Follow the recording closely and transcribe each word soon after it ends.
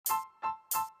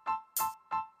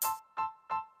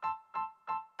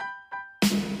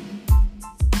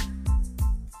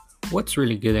What's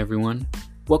really good, everyone?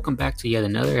 Welcome back to yet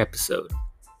another episode.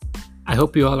 I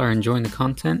hope you all are enjoying the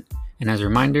content, and as a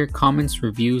reminder, comments,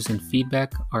 reviews, and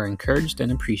feedback are encouraged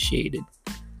and appreciated.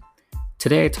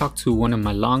 Today I talked to one of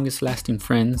my longest lasting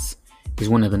friends. He's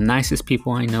one of the nicest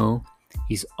people I know.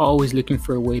 He's always looking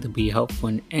for a way to be helpful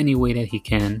in any way that he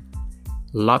can.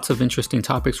 Lots of interesting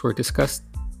topics were discussed.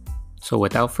 So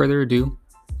without further ado,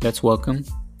 let's welcome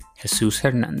Jesus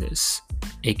Hernandez,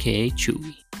 aka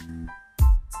Chewy.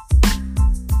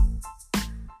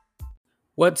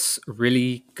 What's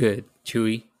really good,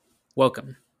 Chewy?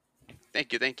 Welcome.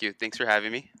 Thank you. Thanks for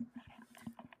having me.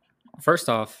 First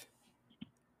off,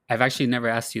 I've actually never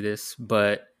asked you this,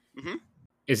 but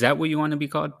is that what you want to be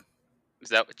called? Is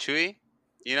that what Chewy?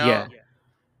 Yeah.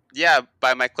 Yeah,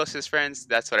 by my closest friends,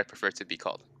 that's what I prefer to be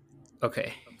called.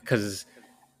 Okay, because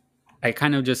I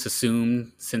kind of just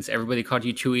assumed since everybody called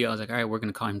you Chewy, I was like, all right, we're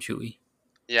going to call him Chewy.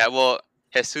 Yeah, well,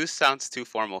 Jesus sounds too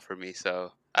formal for me,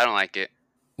 so I don't like it.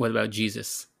 What about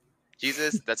Jesus?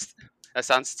 Jesus, that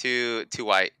sounds too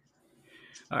white.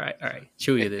 All right.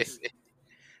 Chewy it is.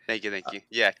 Thank you.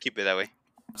 Yeah, keep it that way.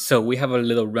 So we have a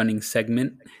little running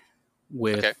segment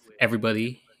with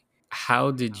everybody. How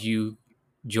did you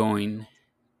join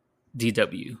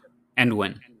DW and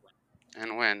when?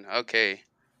 And when? Okay.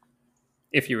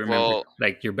 If you remember, Well,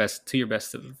 like to your best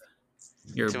of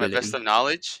your to ability. my best of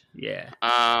knowledge? Yeah.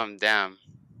 Damn.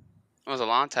 It was a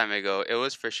long time ago. It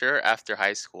was for sure after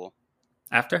high school.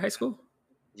 After high school?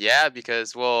 Yeah,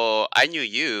 because, well, I knew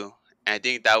you, and I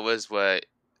think that was what...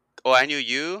 Oh, I knew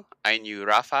you, I knew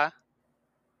Rafa,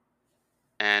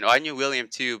 and I knew William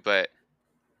too, but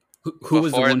Who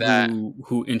was the before one that...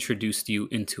 who introduced you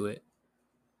into it?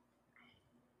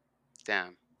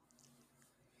 Damn.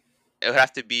 It would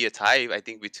have to be a tie, I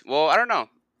think, well, I don't know.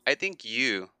 I think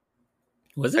you.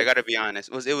 Was I it? gotta be honest.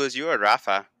 It was you or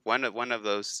Rafa? One of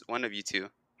you two.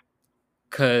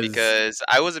 Because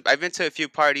I've been to a few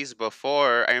parties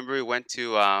before. I remember we went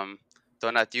to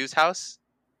Donatiu's house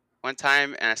one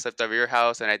time, and I slept over your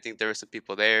house, and I think there were some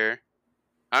people there.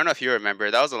 I don't know if you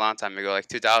remember. That was a long time ago, like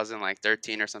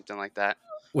 2013 or something like that.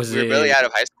 We were barely out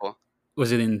of high school.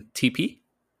 Was it in TP?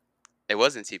 It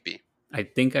was in TP. I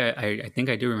think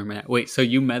I do remember that. Wait, so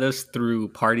you met us through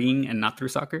partying and not through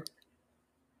soccer?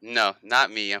 No,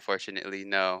 not me, unfortunately.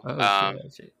 No. Oh,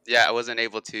 shit. Yeah, I wasn't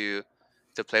able to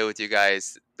play with you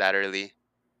guys that early.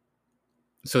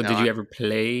 So did you ever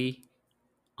play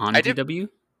on DW?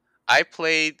 I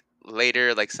played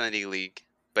later, like Sunday League,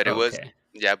 but it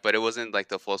wasn't like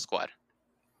the full squad.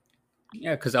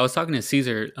 Yeah, because I was talking to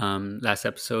Caesar last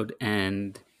episode,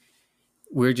 and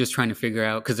we're just trying to figure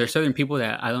out, because there's certain people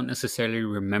that I don't necessarily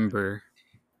remember.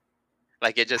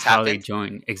 Like it just how happened? They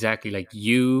joined. Exactly. Like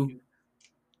you,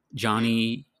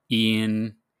 Johnny,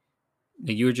 Ian,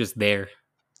 like you were just there.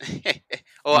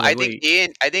 Well, I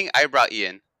think I brought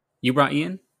Ian. You brought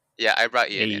Ian? Yeah, I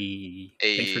brought Ian in.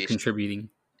 Thanks for contributing.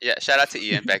 Yeah, shout out to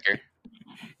Ian Becker.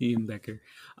 Ian Becker.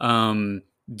 Do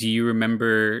you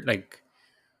remember like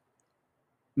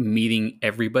meeting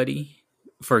everybody?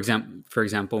 For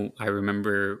example, I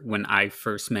remember when I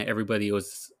first met everybody, it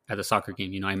was at a soccer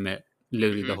game. I met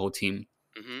literally the whole team.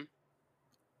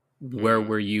 Where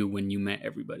were you when you met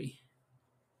everybody?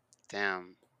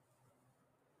 Damn.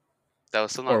 That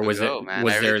was so long ago, man.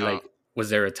 Was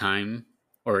there a time,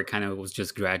 or it kind of was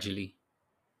just gradually?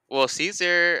 Well,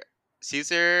 Caesar,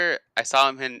 I saw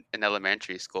him in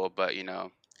elementary school, but he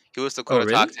was so cool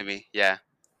to talk to me. Yeah.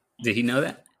 Did he know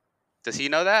that? Does he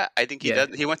know that? I think he does.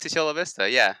 He went to Cielo Vista.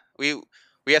 Yeah. We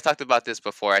have talked about this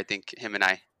before, I think, him and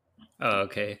I. Oh,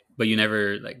 okay. But you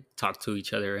never like talked to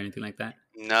each other or anything like that?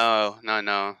 No.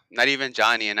 Not even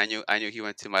Johnny, and I knew he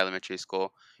went to my elementary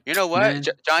school. You know what?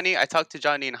 Johnny, I talked to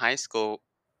Johnny in high school,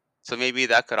 so maybe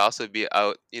that could also be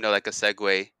out, like a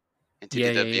segue into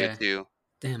DW too.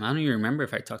 Damn, I don't even remember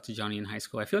if I talked to Johnny in high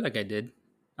school. I feel like I did.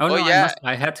 Oh, no, yeah.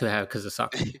 I had to have because of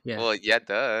soccer. Yeah. Well, yeah,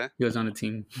 duh. He was on the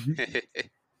team.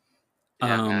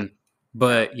 Yeah, man.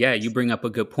 But yeah, you bring up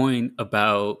a good point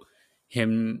about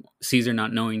Caesar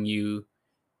not knowing you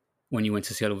when you went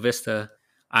to Cielo Vista.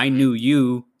 I knew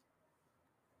you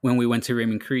when we went to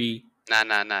Raymond Cree. Nah.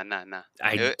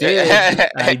 I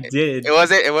did.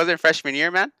 It wasn't freshman year,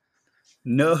 man?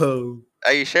 No.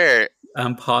 Are you sure?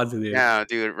 I'm positive. No,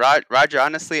 dude. Roger,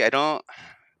 honestly, I don't...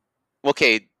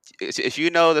 Okay, if you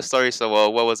know the story so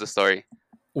well, what was the story?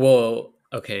 Well,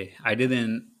 okay, I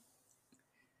didn't...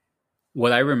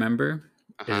 What I remember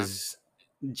is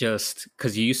just...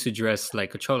 Because you used to dress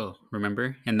like a cholo,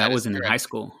 remember? And that wasn't in high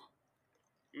school.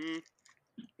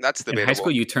 That's debatable. In high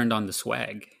school, you turned on the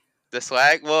swag. The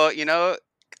swag? Well,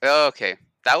 okay.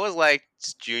 That was like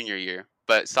junior year.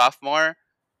 But sophomore,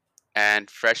 And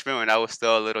freshman, when I was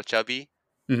still a little chubby,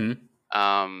 Mm-hmm.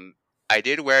 I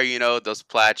did wear, those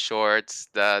plaid shorts,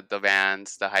 the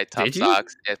Vans, the high top Did you?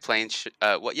 socks, and plain.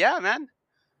 What? Yeah, man.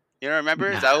 You don't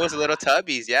remember? That was Nah. little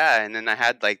tubbies, yeah. And then I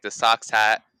had like the socks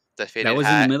hat, the That fitted was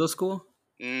in the hat. middle school?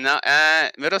 No,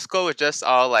 middle school was just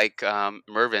all like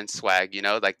Mervin swag,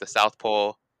 like the South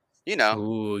Pole. You know,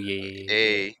 Oh, yeah, yeah, yeah, yeah.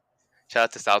 hey, shout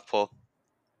out to South Pole.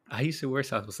 I used to wear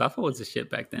South Pole. South Pole was the shit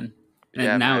back then. And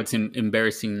Yeah, now man. it's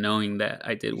embarrassing knowing that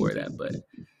I did wear that, but It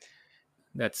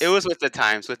that's, was with the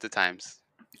times, with the times.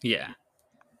 yeah.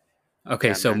 Okay,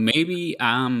 Yeah, so man. maybe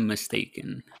I'm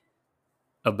mistaken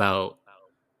about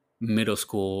middle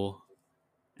school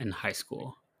and high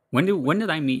school. When did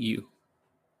I meet you?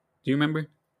 Do you remember?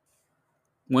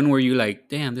 When were you like,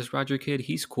 damn, this Roger kid,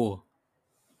 he's cool?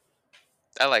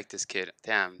 I like this kid.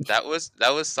 Damn, that was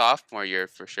sophomore year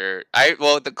for sure.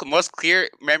 The most clear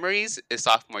memories is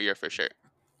sophomore year for sure.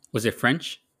 Was it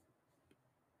French?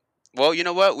 Well, you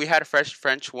know what? We had a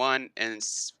French one in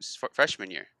freshman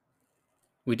year.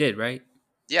 We did, right?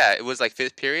 Yeah, it was like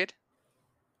fifth period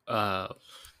Uh,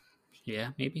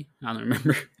 yeah, maybe. I don't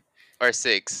remember. or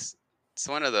sixth. It's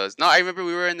one of those. No, I remember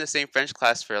we were in the same French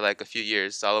class for like a few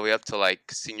years, all the way up to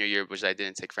like senior year, which I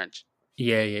didn't take French.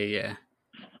 Yeah, yeah, yeah.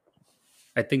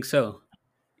 I think so.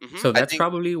 So I that's think.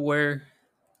 probably where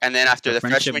And then after the the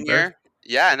friendship freshman birthed. year,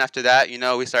 yeah, and after that,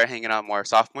 we started hanging out more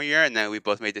sophomore year, and then we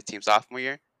both made the team sophomore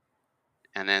year.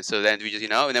 And then so then we just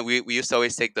and then we used to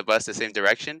always take the bus the same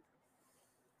direction.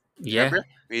 Yeah, Remember?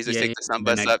 We used to yeah, take yeah. the sun And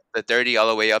then bus up the 30 all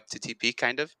the way up to TP,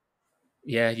 kind of.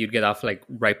 yeah, you'd get off like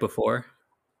right before.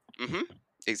 Mm-hmm. I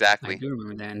Exactly. do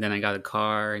remember that. And then I got a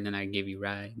car, and then I gave you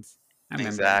rides. I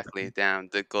remember that, bro. Exactly. Damn,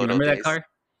 the You good old remember that days. car?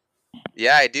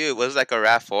 Yeah, I do. It was like a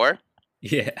RAV4,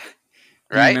 Yeah.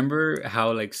 Do you right? remember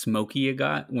how like smoky it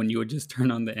got when you would just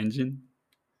turn on the engine?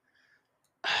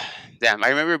 Damn, I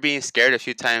remember being scared a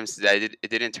few times that it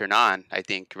didn't turn on, I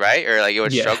think, right? Or like it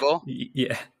would Yeah, struggle.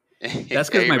 yeah. I That's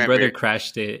because my remember. brother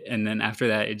crashed it, and then after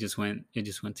that, it just went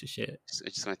to shit.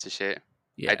 It just went to shit. I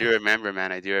Yeah. do remember,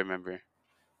 man. I do remember.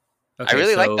 I Okay,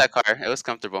 really liked so that car. It was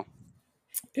comfortable.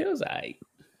 it was I.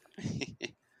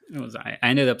 It was I. I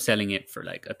ended up selling it for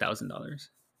like $1,000.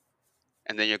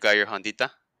 And then you got your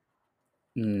Hondita,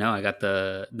 No, I got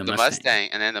the the Mustang. Mustang,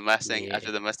 and then the Mustang. Yeah.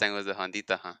 After the Mustang was the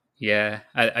Hondita, huh? Yeah,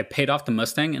 I paid off the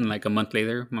Mustang, and like a month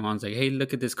later, my mom's like, "Hey,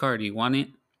 look at this car. Do you want it?"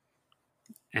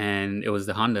 And it was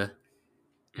the Honda,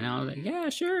 and I was like, "Yeah,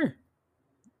 sure."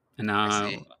 And I now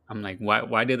see. I'm like,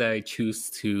 "Why did I choose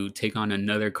to take on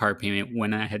another car payment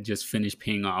when I had just finished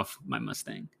paying off my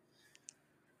Mustang?"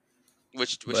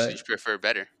 Which did you But prefer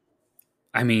better?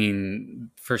 I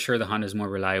mean, for sure, the Honda is more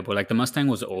reliable. Like the Mustang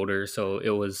was older, so it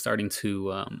was starting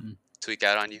Tweak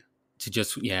out on you. to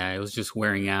just it was just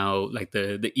wearing out. Like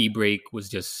the e brake was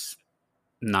just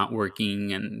not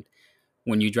working, and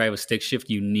when you drive a stick shift,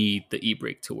 you need the e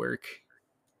brake to work.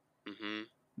 Mm-hmm.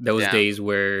 Those Damn. days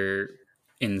where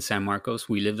in San Marcos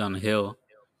we lived on a hill,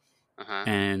 Uh-huh.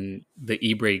 and the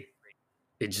e brake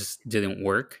it just didn't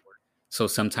work. So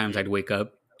sometimes I'd wake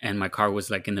up and my car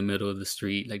was like in the middle of the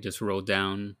street, like just rolled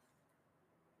down.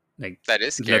 Like That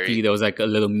is luckily scary. there was like a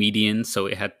little median, so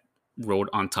it had rolled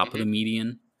on top of Mm-hmm. the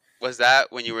median. Was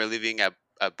that when you were living at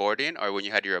Borden or when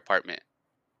you had your apartment?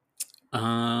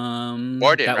 Borden,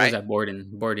 That was right? at Borden.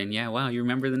 Borden, yeah. Wow, you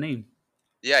remember the name.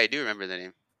 Yeah, I do remember the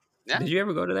name. Yeah. Did you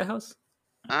ever go to that house?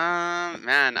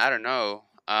 Man, I don't know.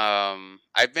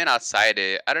 I've been outside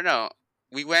it. I don't know.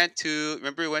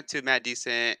 Remember we went to Matt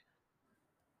Decent,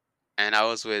 and I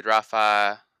was with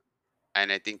Rafa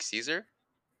and I think Caesar.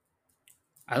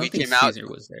 I We don't think came out. Caesar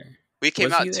was there. We came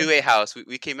Was he out to there? a house.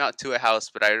 We came out to a house,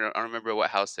 but I don't remember what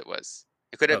house it was.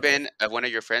 It could have Okay. been one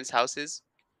of your friends' houses,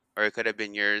 or it could have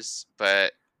been yours.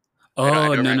 But I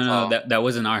Oh don't no, no, no. recall. That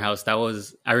wasn't our house. That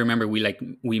was I remember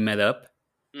we met up.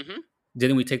 Mm-hmm.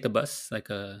 Didn't we take the bus like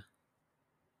a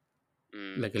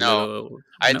No, little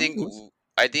I no? think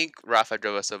I think Rafa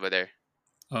drove us over there.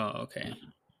 Oh, okay.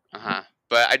 Uh-huh.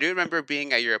 But I do remember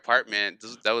being at your apartment.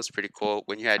 That was pretty cool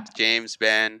when you had James,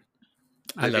 Ben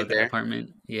I living love that there.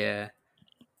 apartment. Yeah.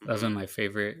 That was Hmm. one of my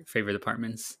favorite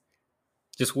apartments.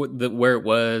 Just where it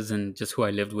was and just who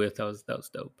I lived with. That was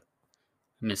dope.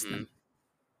 I miss Hmm. them.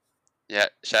 Yeah,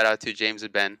 shout out to James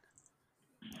and Ben.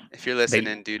 If you're They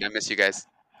listening, dude, I miss you guys.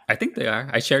 I think they are.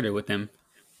 I shared it with them.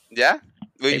 Yeah?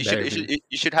 Well, They you should better you should be.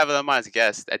 you should have them on as a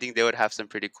guest. I think they would have some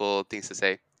pretty cool things to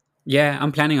say. Yeah,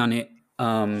 I'm planning on it.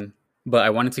 But I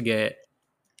wanted to get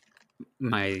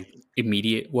my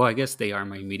I guess they are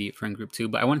my immediate friend group too,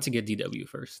 but I wanted to get DW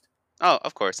first. Oh,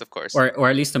 of course, of course. Or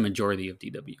at least a majority of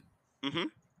DW. Mm-hmm.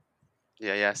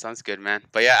 Yeah, sounds good, man.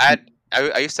 But yeah,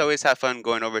 I used to always have fun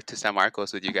going over to San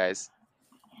Marcos with you guys.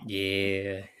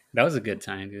 Yeah, that was a good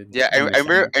time, dude. Yeah, I miss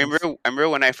San Marcos. I remember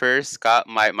when I first got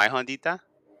my Hondita.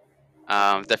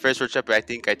 The first road trip I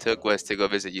think I took was to go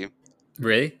visit you.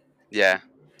 Really? Yeah,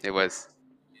 it was.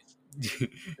 Do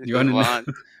It you was want to long.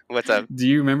 know? What's up? Do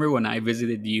you remember when I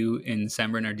visited you in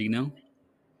San Bernardino?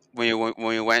 When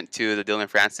you went to the Dylan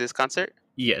Francis concert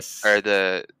Yes. or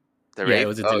the Yeah, it rave?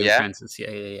 was a Oh Dylan yeah, Francis. Yeah,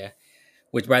 yeah, yeah.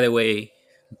 Which, by the way,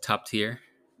 top tier.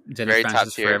 Dylan very top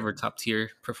Francis tier. forever top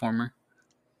tier performer.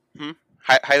 Hmm.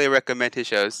 Highly recommend his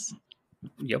shows.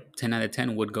 Yep, 10 out of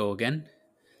 10 would go again.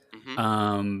 Hmm.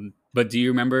 But do you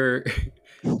remember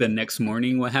the next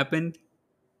morning what happened?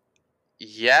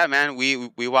 Yeah, man. We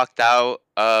walked out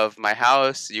of my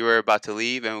house. You were about to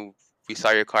leave, and we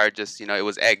saw your car. Just it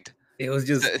was egged. It was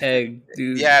just egg,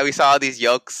 dude. Yeah, we saw all these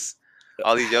yolks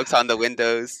on the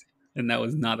windows. And that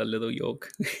was not a little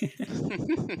yolk.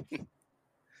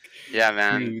 Yeah,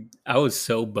 man. Dude, I was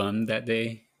so bummed that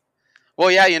day.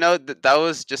 Well, yeah, that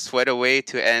was just what a way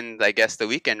to end, I guess, the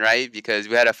weekend, right? Because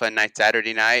we had a fun night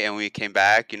Saturday night, and we came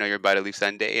back. You're about to leave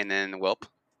Sunday, and then whelp.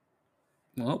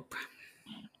 Well,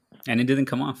 and it didn't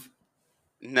come off.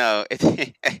 No, it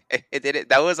did it.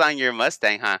 That was on your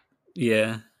Mustang, huh?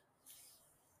 Yeah,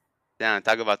 Damn,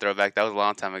 talk about throwback. That was a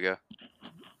long time ago.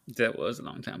 that was a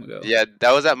long time ago. Yeah,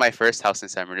 that was at my first house in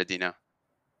San Bernardino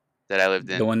that I lived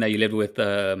The in. one that you lived with,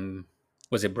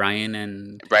 was it Brian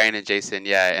and Brian and Jason,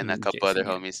 yeah, and a couple other Jason?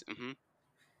 Yeah. homies.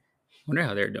 Wonder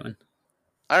how they're doing.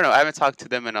 I don't know. I haven't talked to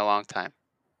them in a long time.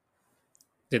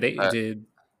 Did they Uh,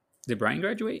 did Brian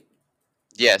graduate?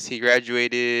 yes, he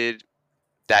graduated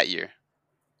that year,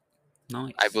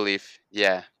 Nice. I believe.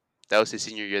 Yeah, that was his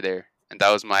senior year there, and that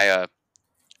was my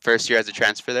first year as a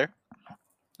transfer there.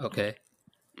 Okay.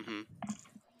 Hmm.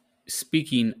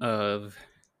 Speaking of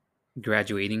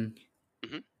graduating,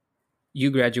 Mhm.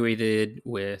 you graduated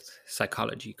with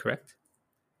psychology, correct?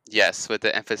 Yes, with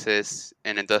the emphasis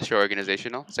in industrial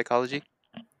organizational psychology.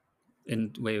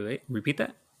 And wait, repeat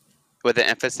that. With the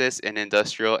emphasis in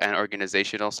industrial and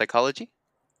organizational psychology.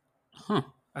 Huh.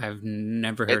 I've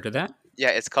never It heard of that. Yeah,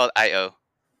 it's called IO.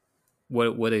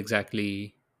 What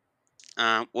exactly?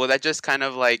 Well, that just kind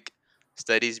of like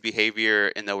studies behavior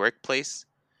in the workplace.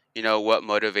 What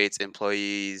motivates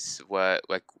employees, what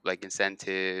like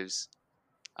incentives.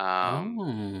 Um,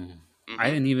 Oh, I hmm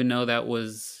didn't even know that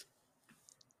was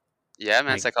Yeah,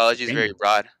 man, like psychology is very thing.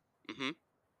 broad. Hmm.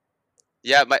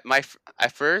 Yeah,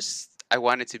 at first I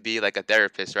wanted to be like a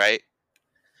therapist, right?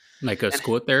 Like a And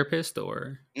school therapist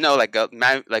or no, like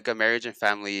a marriage and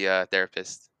family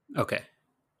therapist. okay.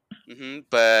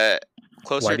 But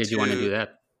Why closer did you want to to do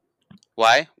that?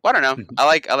 why? Well, I don't know. I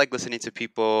like listening to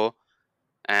people,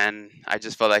 and I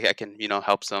just felt like I can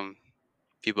help some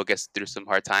people get through some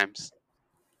hard times.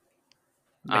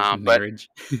 Like But marriage?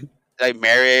 like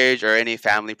marriage or any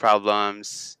family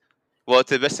problems, well,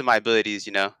 to the best of my abilities.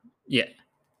 Yeah.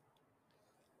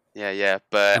 Yeah, yeah.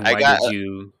 But And I got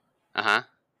huh.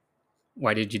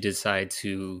 why did you decide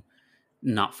to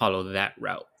not follow that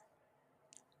route?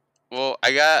 Well,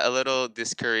 I got a little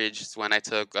discouraged when I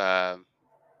took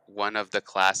one of the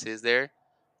classes there,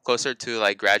 closer to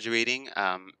like graduating.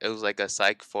 It was like a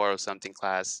Psych 4 or something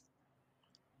class.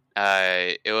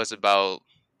 It was about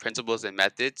principles and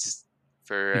methods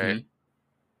for Hmm.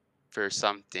 for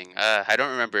something. I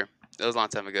don't remember. It was a long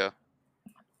time ago.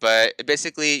 But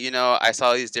basically, I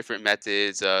saw these different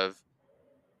methods of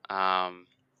um,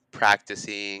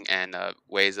 practicing and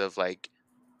ways of like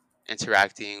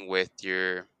interacting with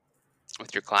your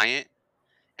client.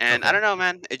 And I Okay. don't know,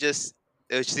 man. It just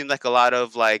seemed like a lot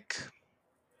of like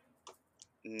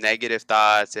negative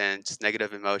thoughts and just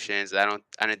negative emotions. I don't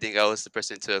think I was the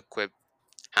person to equip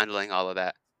handling all of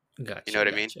that. You know Gotcha, what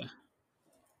I mean? gotcha.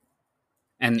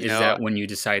 And You is know? that when you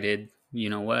decided, you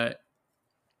know what?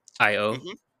 IO?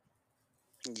 Hmm.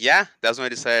 Yeah, that was when I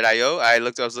decided IO. I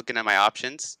was looking at my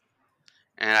options,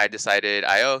 and I decided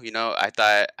IO. I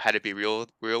thought I had to be real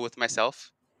with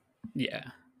myself,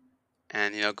 Yeah.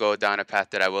 and go down a path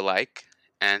that I would like.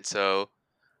 And so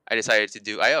I decided to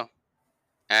do IO.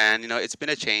 And it's been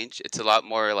a change. It's a lot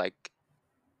more like,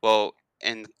 well,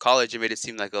 in college it made it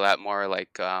seem like a lot more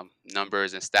like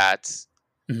numbers and stats.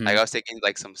 Like I Hmm. was taking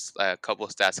like some couple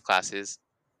stats classes.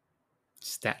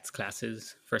 Stats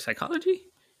classes for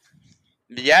psychology?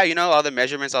 Yeah, all the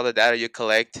measurements, all the data you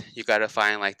collect, you gotta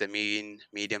find like the mean,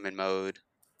 medium, and mode.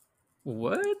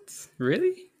 What?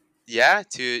 Really? Yeah,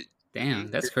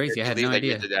 Damn, that's to crazy. I had really no like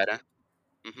read the idea. data.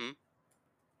 Hmm.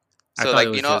 I So thought it like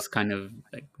was just kind of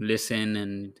like listen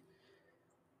and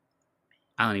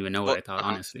I don't even know what well, I thought,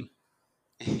 honestly.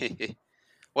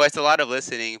 well, it's a lot of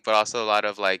listening, but also a lot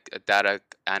of like data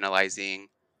analyzing.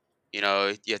 You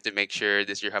know, you have to make sure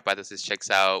this your hypothesis checks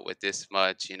out with this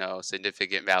much, you know,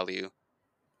 significant value.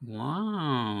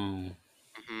 Wow.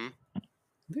 hmm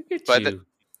Look at But you.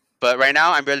 but right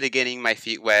now, I'm barely getting my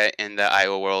feet wet in the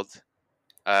IO world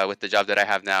with the job that I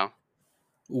have now.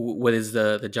 What is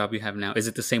the job you have now? Is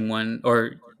it the same one,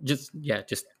 or just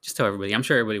tell everybody? I'm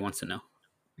sure everybody wants to know.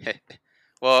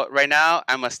 Well, right now,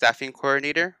 I'm a staffing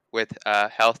coordinator with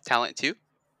Health Talent 2.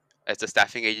 It's a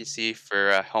staffing agency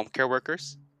for home care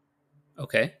workers.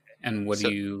 Okay. And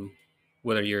So,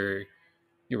 what are your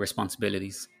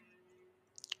responsibilities?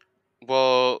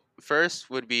 well, first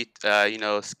would be you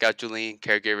know, scheduling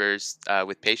caregivers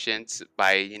with patients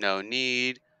by, you know,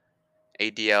 need,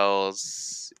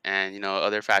 ADLs, and, you know,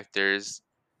 other factors.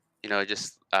 You know,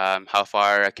 just how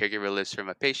far a caregiver lives from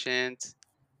a patient,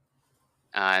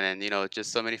 and then, you know,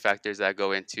 just so many factors that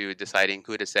go into deciding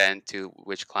who to send to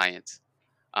which clients.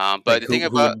 But Like the thing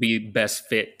who about would be best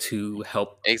fit to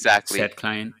help exactly, said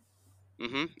client?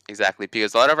 exactly,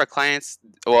 because a lot of our clients,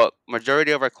 well,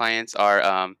 majority of our clients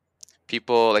are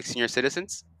people like senior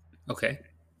citizens. Okay.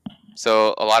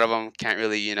 So a lot of them can't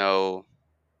really, you know,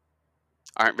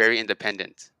 aren't very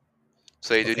independent.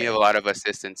 So you do need a Okay. lot of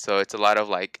assistance. So it's a lot of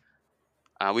like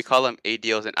we call them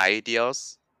ADLs and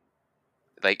IADLs.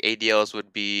 Like ADLs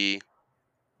would be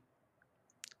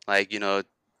like, you know,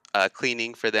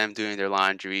 cleaning for them, doing their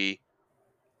laundry,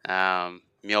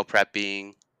 meal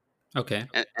prepping, Okay.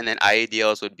 and then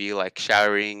IADLs would be like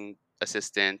showering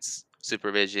assistance,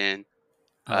 supervision,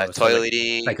 Oh, so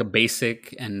toileting. like a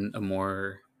basic and a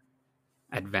more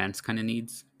advanced kind of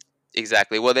needs.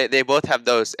 Exactly. Well, they both have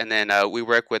those, and then we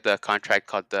work with a contract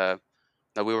called the.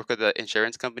 No, we work with an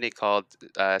insurance company called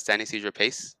San Isidro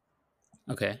Pace,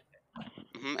 Okay.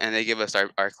 and they give us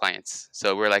our clients.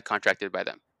 So we're like contracted by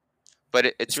them.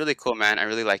 But it's really cool, man. I'm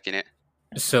really liking it.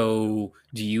 So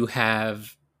do you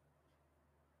have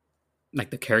like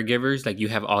the caregivers? Like you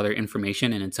have all their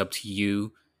information, and it's up to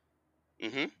you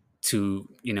hmm to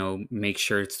make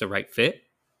sure it's the right fit.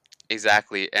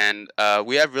 Exactly, and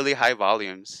we have really high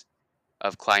volumes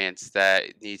of clients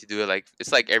that need to do it. Like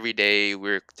it's like every day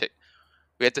we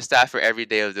have to staff for every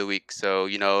day of the week. So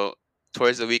you know,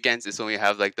 towards the weekends is when we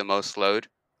have like the most load,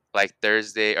 like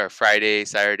Thursday or Friday,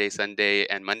 Saturday, Sunday,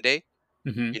 and Monday.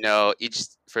 Hmm. You know, each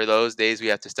for those days we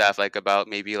have to staff like about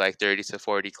maybe like 30 to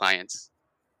 40 clients.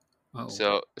 Oh,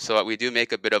 So we do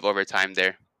make a bit of overtime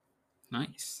there.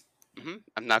 nice.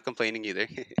 I'm not complaining either.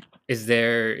 Is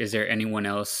there anyone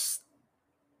else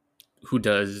who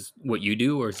does what you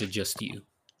do, or is it just you?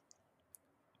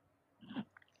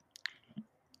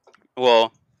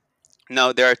 Well,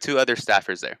 no, there are two other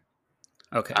staffers there.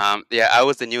 Okay. Yeah, I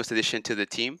was the newest addition to the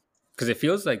team. Because it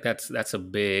feels like that's a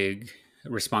big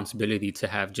responsibility to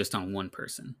have just on one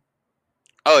person.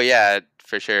 Oh yeah,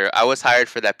 for sure. I was hired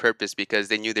for that purpose because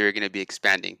they knew they were going to be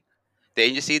expanding. The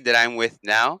agency that I'm with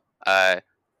now,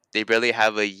 they barely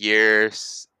have a year.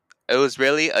 It was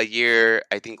really a year,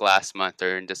 I think, last month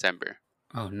or in December.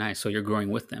 Oh, nice. So you're growing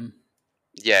with them.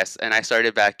 Yes, and I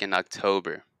started back in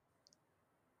October.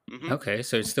 hmm Okay,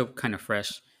 so it's still kind of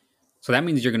fresh. So that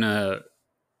means you're gonna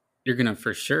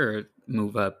for sure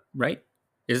move up, right?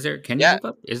 Can you Yeah, move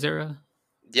up? Is there a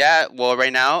yeah. Well,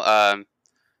 right now,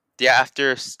 yeah,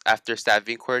 after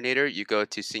staffing coordinator, you go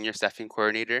to senior staffing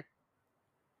coordinator.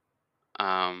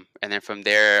 And then from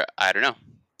there, I don't know.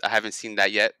 I haven't seen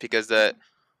that yet because the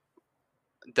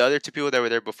other two people that were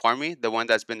there before me, the one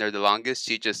that's been there the longest,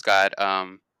 she just got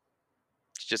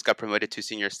promoted to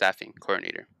senior staffing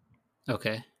coordinator.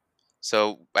 okay?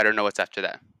 So I don't know what's after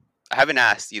that. I haven't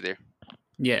asked either.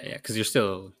 Yeah, yeah, because you're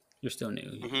still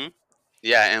new. hmm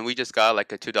Yeah, and we just got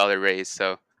like a $2 raise,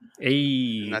 so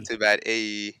not Hey, too bad.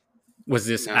 Hey, was you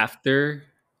this know. after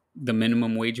the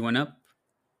minimum wage went up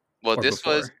Well, or this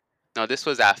was before? no, this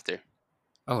was after,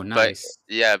 Oh, but nice,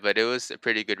 yeah, but it was a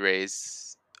pretty good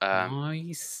raise.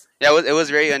 nice. Yeah, it was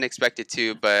very unexpected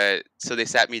too. But so they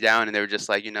sat me down and they were just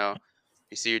like, you know,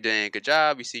 you see you're doing a good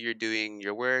job. You see you're doing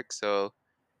your work, so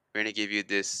we're gonna give you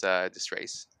this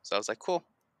raise. So I was like, cool,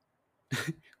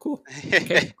 Cool.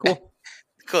 Okay, cool.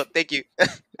 cool, thank you.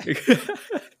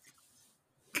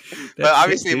 But That's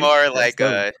sick, obviously dude. more That's like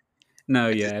dope. No,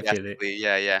 yeah, I feel it. enthusiastically,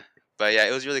 yeah, yeah. But yeah,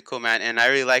 it was really cool, man. And I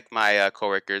really like my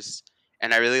coworkers,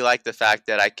 and I really like the fact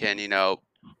that I can, you know,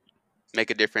 make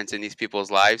a difference in these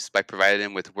people's lives by providing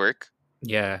them with work.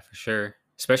 Yeah, for sure.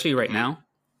 Especially right hmm now.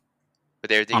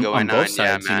 With everything On going both on,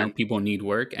 yeah, sides, man. people need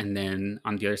work, and then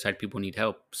on the other side, people need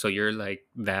help. So you're like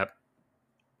that.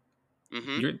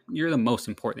 hmm You're the most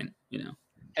important.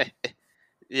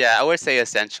 Yeah, I would say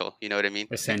essential. You know what I mean?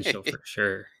 Essential for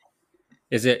sure.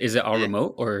 Is it all Yeah.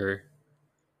 remote or?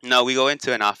 No, we go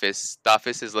into an office. The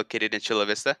office is located in Chula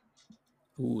Vista.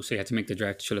 Ooh, so you have to make the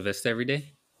drive to Chula Vista every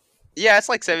day? Yeah, it's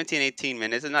like 17, 18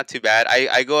 minutes. It's not too bad.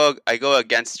 I go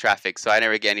against traffic, so I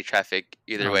never get any traffic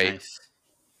either Oh, way. nice.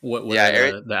 What Yeah,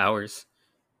 are the hours?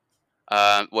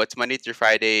 what's Monday through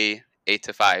Friday, 8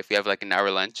 to 5. We have like an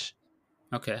hour lunch.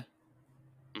 Okay.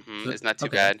 It's not too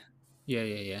Okay. bad.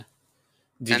 Yeah.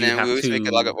 Did And you then we have always make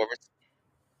a lot of to overtime.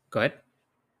 go ahead?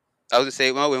 I was gonna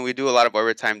say, well, when we do a lot of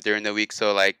overtime during the week,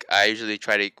 so like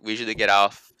we usually get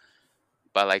off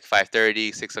by like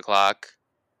 5:30, 6 o'clock,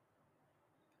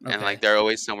 and like Okay. there are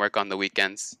always some work on the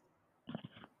weekends.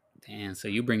 Damn, so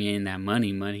you bring in that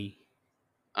money.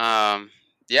 Um,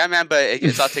 yeah, man, but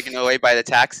it's all taken away by the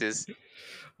taxes.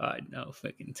 I know,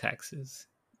 fucking taxes.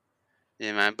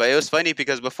 Yeah, man. But it was funny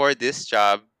because before this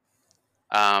job,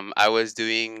 I was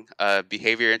doing a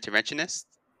behavior interventionist.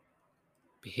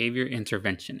 Behavior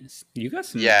interventionist. You got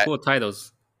some Yeah, cool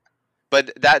titles.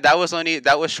 but that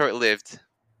was short lived.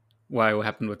 Why? What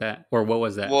happened with that? Or what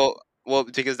was that? Well,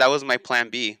 because that was my plan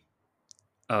B.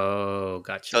 Oh,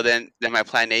 So gotcha. then my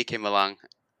plan A came along.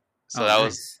 So Oh, that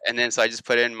was, nice. and then so I just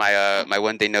put in my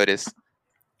 1 day notice.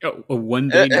 Oh, a 1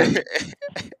 day notice.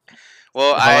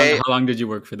 Well, How long did you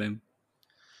work for them?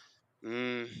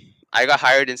 mm, I got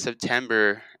hired in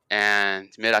September, and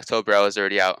mid October I was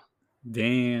already out.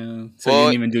 Damn. So you Well,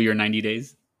 didn't even do your 90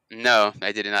 days? no,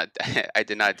 I did not. I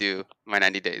did not do my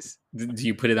 90 days. Do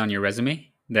you put it on your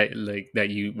resume that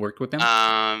you worked with them?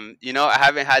 I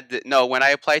haven't had no. When I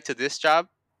applied to this job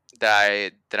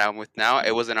that I'm with now,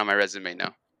 it wasn't on my resume.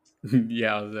 No,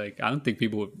 Yeah, I was like, I don't think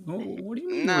people would. Oh, what do you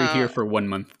mean you were here no, for 1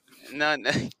 month? no.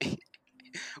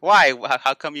 Why?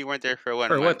 How come you weren't there for one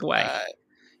For what? month? Why?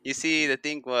 You see, the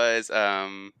thing was,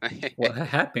 What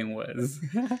happened was.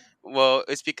 well,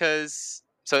 it's because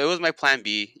so it was my plan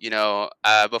B.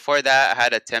 Before that, I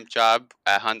had a temp job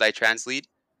at Hyundai Translead.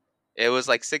 It was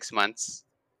like 6 months,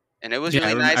 and it was Yeah,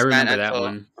 really I nice, man. remember that Until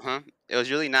one. it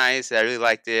was really nice. I really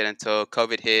liked it until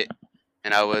COVID hit,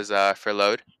 and I was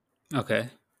furloughed Okay.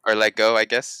 or let go, I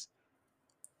guess.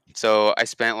 So I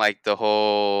spent like the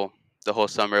whole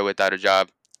summer without a job.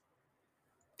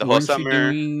 The whole Weren't you summer,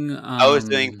 doing I was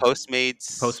doing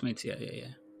Postmates. Postmates? Yeah.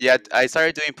 Yeah, I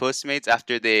started doing Postmates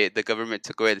after the government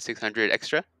took away the 600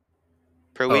 extra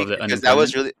per Oh, week the because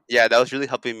unemployment. that was really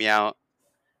helping me out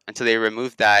until they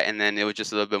removed that, and then it was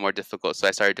just a little bit more difficult. So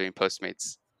I started doing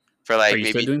Postmates for Are like you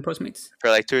still maybe doing Postmates? for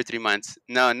like 2 or 3 months.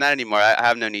 No, not anymore. I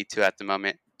have no need to at the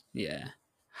moment. Yeah.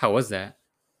 How was that?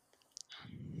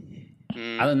 I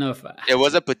Mm, don't know if it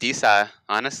was a putisa,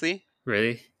 honestly.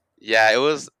 really. Yeah, it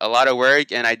was a lot of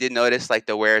work, and I did notice like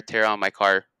the wear and tear on my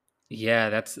car. Yeah,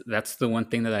 that's the one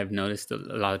thing that I've noticed. A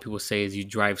lot of people say is you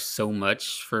drive so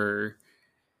much for.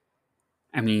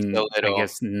 I So mean, I little.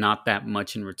 guess not that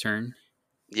much in return.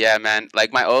 Yeah, man.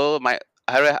 Like my oil,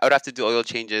 I would have to do oil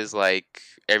changes like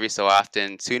every so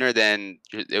often, sooner than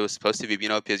it was supposed to be.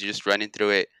 Because you're just running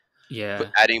through it,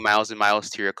 Yeah. adding miles and miles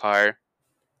to your car.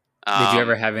 Did you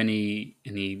ever Um, have any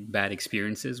bad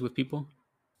experiences with people?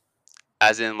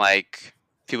 as in like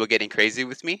people getting crazy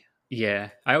with me. Yeah,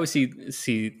 I always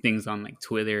see things on like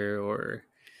Twitter or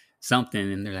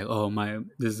something, and they're like, "Oh my,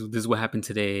 this is what happened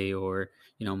today," or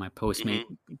my Postmate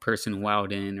hmm person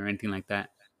wowed in, or anything like that.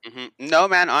 No,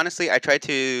 man. Honestly, I tried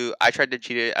to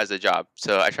treat it as a job.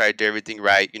 So I tried to do everything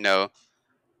right.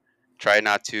 Try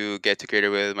not to get too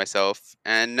creative with myself.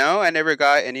 And no, I never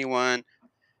got anyone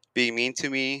being mean to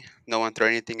me. No one throw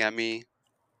anything at me.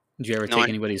 Did you ever No take one,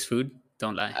 anybody's food?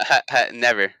 Don't lie.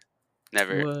 never,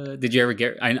 never. What did you ever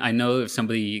get? I know if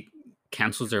somebody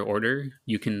cancels their order,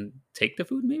 you can take the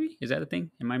food. Maybe is that a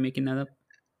thing? Am I making that up?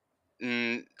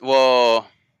 Well,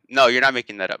 no, you're not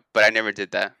making that up. But I never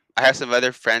did that. I have some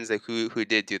other friends like who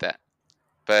did do that,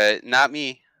 but not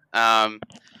me. Um,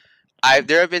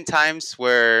 there have been times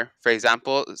where, for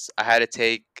example, I had to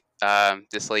take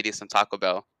this lady some Taco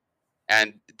Bell,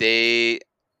 and they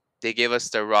gave us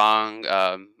the wrong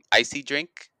icy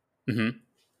drink, Mm-hmm.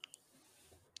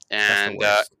 That's the and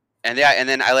worst. and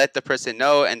then I let the person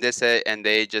know, and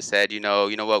they just said, you know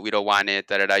what, we don't want it,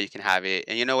 da da da. You can have it,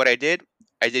 and you know what I did?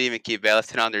 I didn't even keep it. I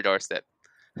left it on their doorstep.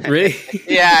 Really?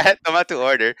 Yeah, I'm about to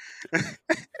order.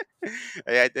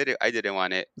 Yeah, I did it. I didn't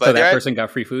want it, So but that person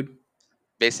got free food.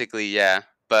 basically, yeah.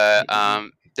 But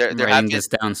I'm there have writing been, this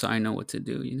down so I know what to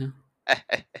do.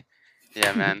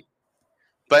 yeah, man.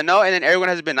 But no, and then everyone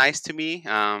has been nice to me.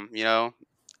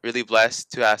 Really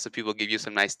blessed to have some people give you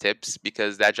some nice tips,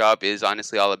 because that job is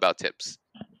honestly all about tips.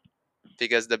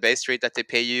 Because the base rate that they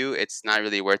pay you, it's not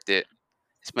really worth it.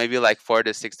 It's maybe like $4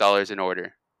 to $6 an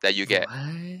order that you get.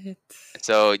 What?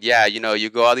 So yeah, you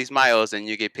go all these miles and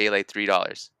you get paid like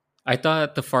 $3. I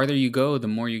thought the farther you go, the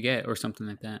more you get, or something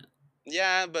like that.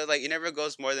 Yeah, but like it never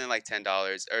goes more than like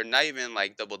 $10, or not even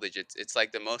like double digits. It's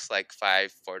like the most like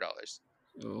 $4.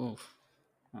 Oh,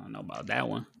 I don't know about that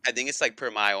one. I think it's like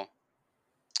per mile,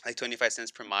 like 25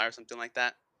 cents per mile or something like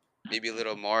that. Maybe a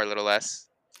little more, a little less.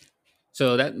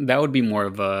 So that would be more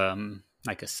of a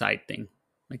like a side thing,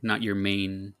 like not your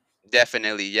main.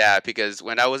 Definitely, yeah. Because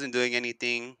when I wasn't doing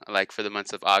anything, like for the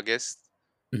months of August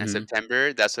and Mm-hmm.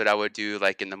 September, that's what I would do.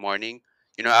 Like in the morning,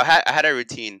 I had a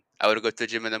routine. I would go to the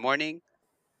gym in the morning,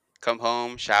 come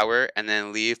home, shower, and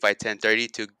then leave by 10:30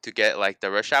 to get like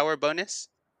the rush hour bonus.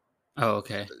 Oh,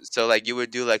 okay. So like you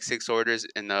would do like 6 orders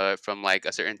in the from like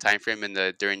a certain time frame in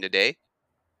the during the day.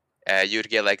 You would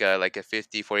get like a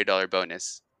 $50-$40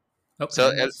 bonus.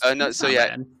 So Okay, no, that's so not yeah,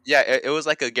 bad. yeah, it was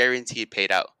like a guaranteed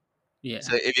paid out. Yeah.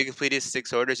 So if you completed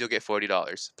 6 orders, you'll get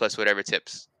 $40 plus whatever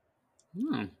tips.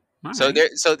 Oh, all So right.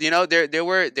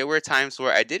 there were times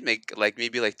where I did make like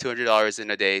maybe like $200 in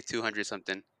a day, 200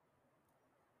 something.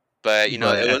 But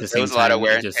But at the it same was a lot of time,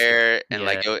 wear it and just tear, and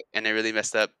yeah. and it really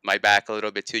messed up my back a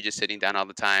little bit too, just sitting down all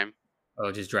the time.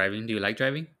 Oh, just driving. Do you like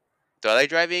driving? Do I like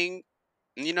driving?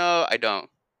 I don't.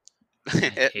 I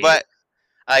hate But it.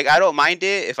 like I don't mind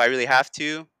it if I really have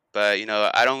to. But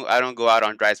I don't go out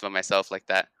on drives by myself like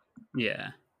that.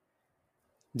 Yeah.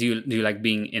 Do you like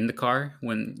being in the car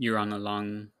when you're on a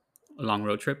long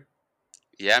road trip?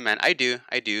 Yeah, man, I do.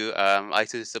 I do. I like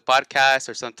to listen to podcasts,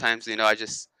 or sometimes I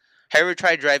just. Have you ever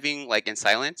tried driving like in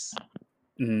silence?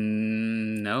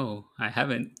 No, I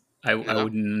haven't. I No.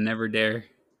 would never dare.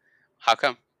 How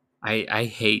come? I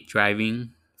hate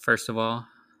driving. First of all,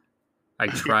 I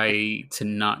try to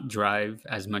not drive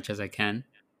as much as I can.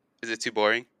 Is it too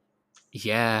boring?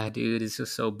 Yeah, dude, it's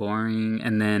just so boring.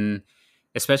 And then,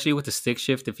 especially with the stick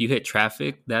shift, if you hit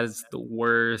traffic, that is the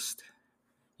worst.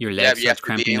 Your Yeah, leg but you have starts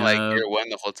to be cramping in like up. gear one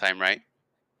the whole time, right?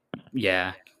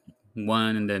 Yeah,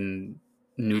 one and then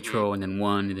Mhm. neutral and then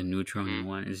one and then neutral and Mhm. then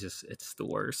one. It's the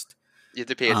worst. You have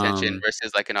to pay attention Um,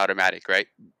 versus like an automatic, right?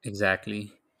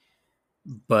 exactly.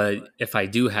 But if I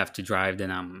do have to drive,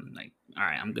 then I'm like, all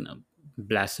right, I'm gonna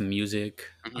blast some music.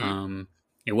 Mhm.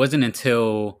 It wasn't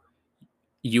until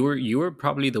you were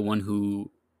probably the one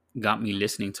who got me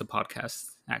listening to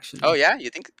podcasts. Oh Actually, yeah, you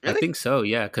think I really? think so.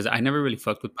 Yeah, because I never really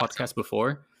fucked with Awesome. podcasts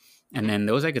before, and Mhm. then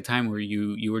there was like a time where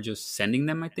you were just sending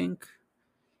them. I think,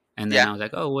 and then Yeah. I was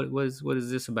like, oh, what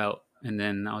is this about? And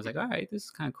then I was like, all right, this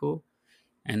is kind of cool.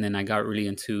 And then I got really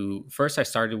into. First, I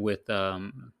started with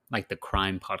like the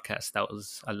crime podcast. That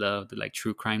was I loved like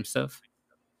true crime stuff,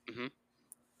 Mhm.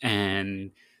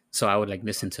 and so I would like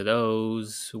listen to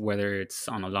those, whether it's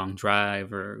on a long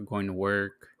drive or going to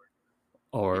work,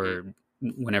 Mhm. or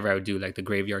whenever I would do like the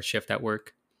graveyard shift at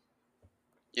work.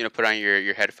 Put on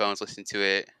your headphones, listen to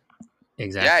it.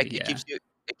 Yeah, Exactly. it Yeah. keeps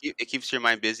it keeps your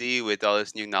mind busy with all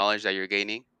this new knowledge that you're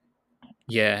gaining.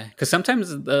 Yeah. Because sometimes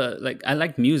the like I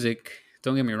like music.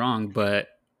 Don't get me wrong, but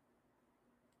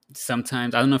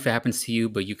sometimes I don't know if it happens to you,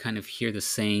 but you kind of hear the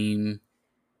same.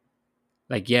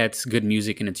 Like, yeah, it's good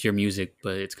music and it's your music,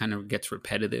 but it's kind of gets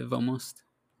repetitive almost.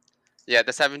 Yeah,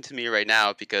 that's happening to me right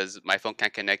now because my phone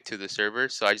can't connect to the server.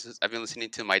 So I've been listening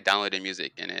to my downloaded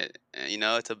music, and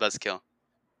it's a buzzkill,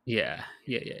 Yeah.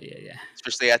 Yeah. Yeah. Yeah. Yeah.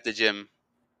 especially at the gym.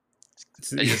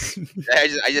 I just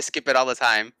I just skip it all the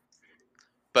time.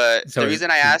 But the so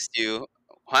reason I asked you,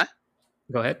 huh?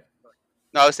 go ahead.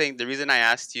 No, I was saying the reason I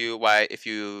asked you why if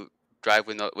you drive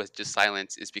with just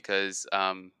silence is because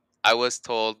I was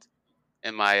told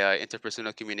in my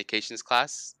interpersonal communications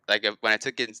class, like when I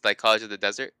took it in like College of the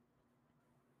Desert,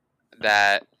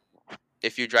 that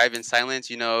if you drive in silence,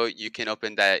 you can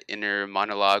open that inner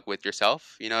monologue with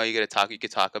yourself. You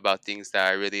could talk about things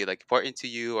that are really like important to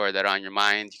you or that are on your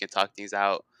mind. You can talk things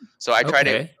out. So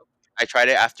Okay. I tried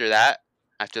it after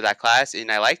that class,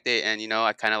 and I liked it, and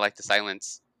I kind of like the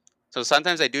silence. So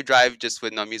sometimes I do drive just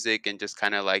with no music and just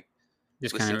kind of like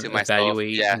Just listen kind to of myself.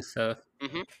 evaluate Yeah. and stuff.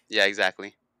 Yeah,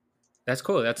 exactly. That's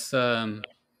cool. That's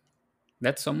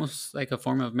almost like a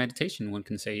form of meditation. One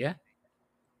can say, yeah.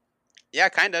 Yeah,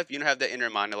 kind of. Have the inner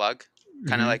monologue,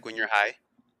 kind of Hmm. like when you're high.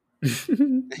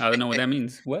 I don't know what that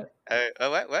means. What?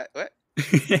 What?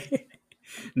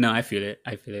 No, I feel it.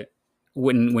 I feel it.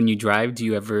 When you drive, do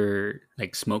you ever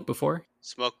like smoke before?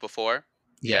 Smoke before?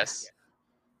 Yeah. Yes.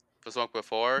 Smoke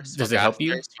before, Does smoke it help after,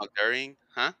 you? smoke during.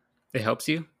 Huh? It helps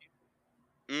you?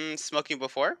 Smoking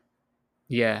before?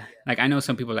 Yeah. Like I know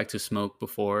some people like to smoke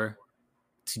before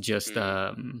to just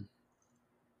Mm,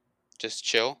 just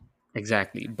chill.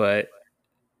 exactly, but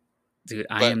dude,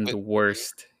 I But am the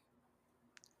worst.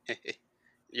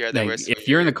 you're the Like worst when if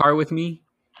you're in the you're. car with me,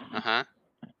 Uh huh.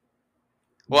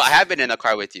 Well, I have been in a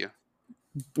car with you.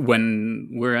 When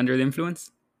we're under the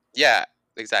influence? Yeah,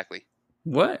 exactly.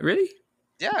 What? Really?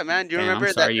 Yeah, man. Do you Damn, I'm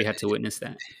remember that? sorry you had to witness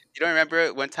that. You don't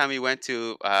remember one time we went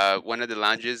to one of the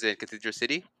lounges in Cathedral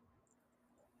City,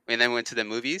 and then went to the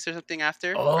movies or something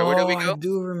after? Or where did Oh, we I go?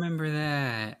 do remember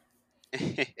that.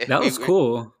 That we was went,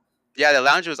 cool. yeah, the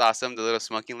lounge was awesome. The little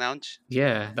smoking lounge.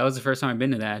 Yeah, that was the first time I've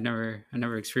been to that. I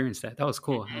never experienced that. That was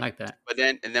cool. I Hmm. like that. But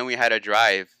then we had a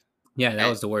drive. Yeah, that And,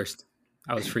 was the worst.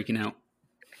 I was freaking out.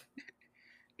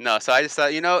 no, so I just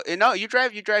thought, you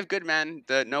drive good, man.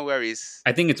 No worries.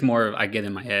 I think it's more of I get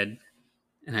in my head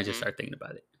and I just Hmm. start thinking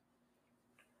about it.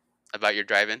 About your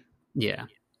driving. Yeah.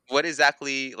 What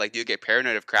exactly, like, do you get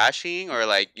paranoid of crashing, or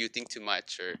like you think too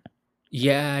much, or?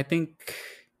 Yeah, I think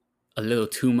a little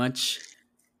too much.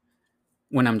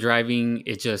 When I'm driving,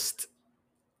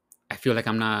 I feel like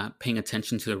I'm not paying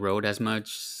attention to the road as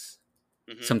much.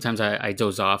 Hmm. Sometimes I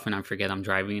doze off and I forget I'm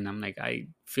driving and I'm like, I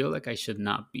feel like I should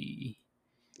not be.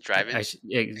 Driving.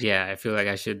 Yeah, I feel like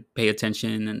I should pay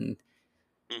attention and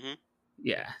Hmm.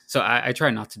 yeah. So I try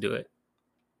not to do it.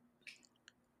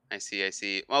 I see. I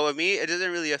see. Well, with me, it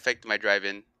doesn't really affect my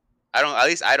driving. I don't. At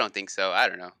least I don't think so. I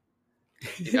don't know.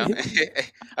 You know,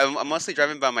 I'm mostly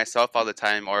driving by myself all the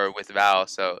time, or with Val.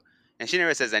 So, and she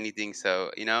never says anything.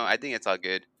 So, I think it's all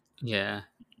good. Yeah.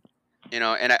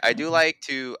 And I do like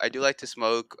to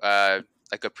smoke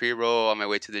like a pre roll on my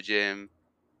way to the gym.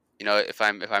 If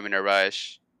I'm in a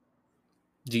rush.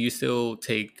 Do you still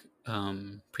take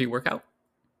pre workout?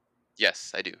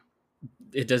 Yes, I do.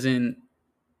 It doesn't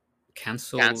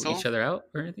cancel Cancel. each other out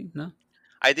or anything? No?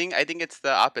 I think it's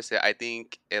the opposite. I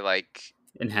think it like.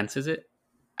 Enhances it?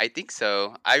 I think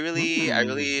so. I really, I Hmm.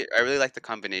 really, I really like the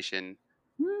combination,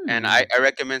 and I, Hmm. I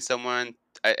recommend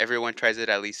everyone tries it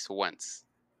at least once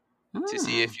to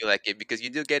see Oh. if you like it, because you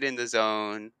do get in the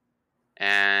zone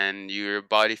and your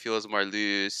body feels more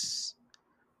loose.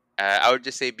 I would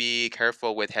just say be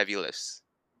careful with heavy lifts.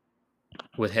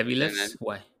 With heavy And then lifts?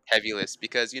 Why? heavy lifts,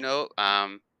 because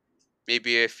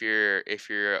maybe if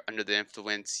you're under the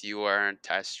influence, you aren't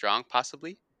as strong,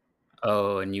 possibly,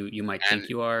 Oh, and you might and think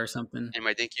you are or something? you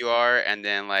might think you are, and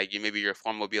then like maybe your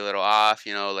form will be a little off.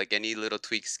 Like any little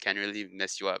tweaks can really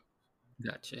mess you up.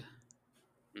 Gotcha.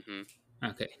 Hmm.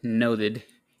 Okay, noted.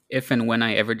 If and when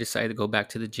I ever decide to go back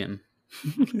to the gym.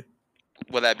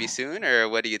 Will that be soon, or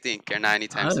what do you think, or not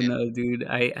anytime I don't soon know, dude.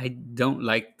 I don't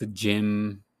like the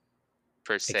gym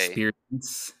per se?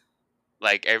 experience.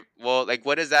 Well, like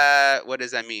what does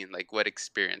that mean? Like, what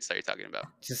experience are you talking about?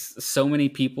 Just so many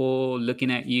people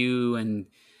looking at you, and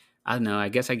I don't know. I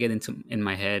guess I get in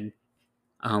my head.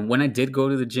 When I did go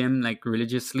to the gym like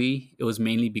religiously, it was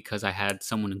mainly because I had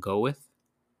someone to go with.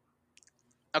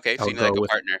 Okay, I so you would need like go a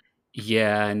with, partner.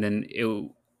 yeah, and then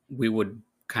we would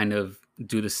kind of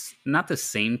do this, not the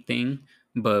same thing,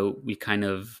 but we kind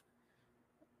of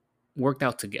worked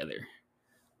out together.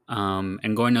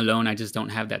 And going alone, I just don't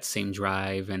have that same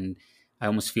drive, and I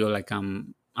almost feel like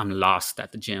I'm lost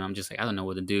at the gym. I'm just like I don't know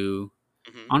what to do.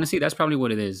 Hmm. Honestly, that's probably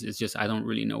what it is. It's just I don't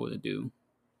really know what to do.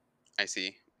 I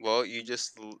see. Well, you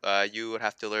would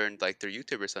have to learn like through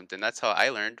YouTube or something. That's how I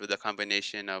learned, with a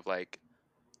combination of like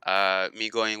me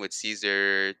going with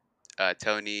Caesar,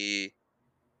 Tony,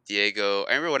 Diego.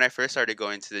 I remember when I first started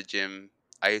going to the gym,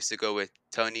 I used to go with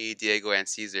Tony, Diego, and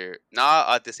Caesar. Not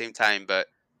at the same time, but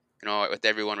with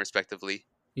everyone respectively.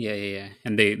 Yeah, yeah, yeah.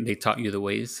 And they taught you the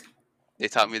ways. They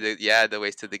taught me the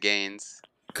ways to the gains.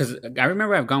 Because I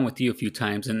remember I've gone with you a few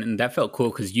times, and that felt cool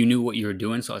because you knew what you were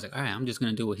doing. So I was like, all right, I'm just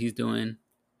gonna do what he's doing,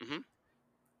 Hmm.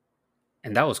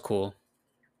 and that was cool.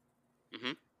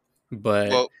 Hmm. But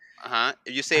Well,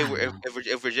 if you say I don't know,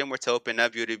 if our gym were to open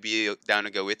up, you'd be down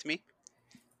to go with me.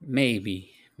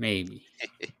 maybe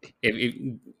if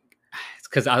it's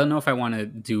because I don't know if I want to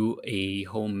do a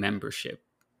whole membership.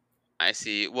 I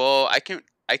see. Well, I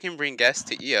can bring guests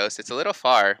to EOS. It's a little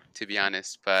far, to be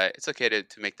honest, but it's okay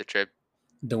to make the trip.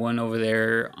 The one over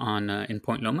there on in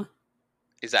Point Loma,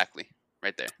 Exactly,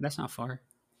 right there. that's not far.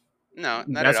 No,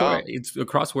 not at That's where all. it's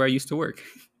across where I used to work.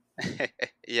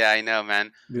 Yeah, I know,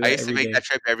 man. Do I that used to every make that day.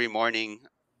 trip every morning,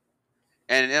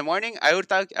 and in the morning I would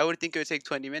think it would take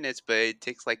 20 minutes, but it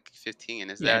takes like 15.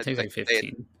 Is Yeah, it that takes like like say it-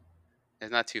 15.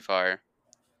 it's not too far?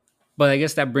 But I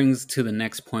guess that brings to the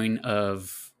next point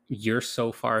of you're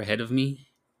so far ahead of me.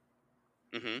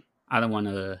 Mm-hmm. I don't want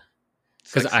to,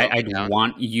 It's because like slow me I'd down.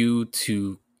 want you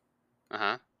to Uh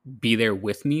huh. be there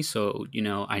with me. So,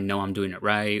 I know I'm doing it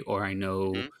right, or I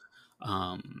know, Mm-hmm.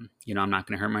 I'm not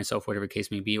going to hurt myself, whatever the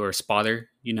case may be, or a spotter.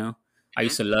 I Mm-hmm.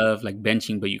 used to love like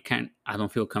benching, but I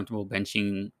don't feel comfortable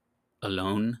benching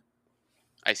alone.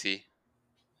 I see.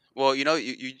 Well,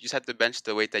 you just have to bench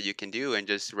the weight that you can do and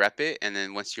just rep it, and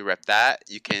then once you rep that,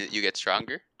 you get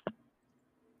stronger.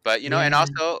 But and Yeah,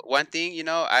 also one thing,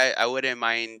 I wouldn't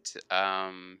mind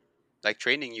like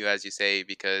training you as you say,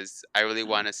 because I really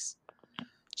want to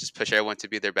just push everyone to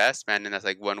be their best, man, and that's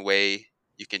like one way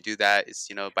you can do that is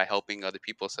by helping other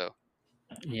people. So,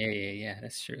 yeah.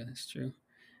 That's true. That's true.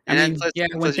 I and then mean, plus yeah,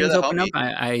 when plus you're things the open up, homie.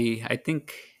 I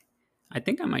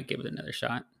think I might give it another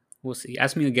shot. We'll see.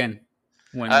 Ask me again.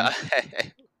 Uh, When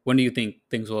when do you think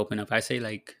things will open up? I say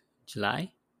like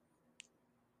July.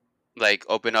 like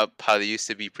open up how they used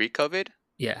to be pre-COVID.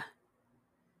 Yeah.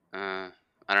 Uh,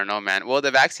 I don't know, man. Well,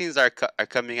 the vaccines are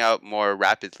coming out more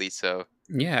rapidly, so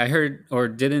Yeah, I heard, or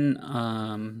didn't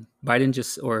Biden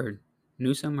just, or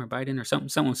Newsom or Biden or something?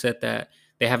 Someone said that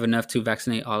they have enough to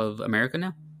vaccinate all of America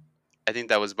now. I think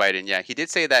that was Biden. Yeah, he did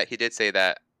say that. He did say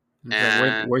that. I was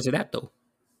like, And where's it at though?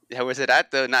 yeah, where's it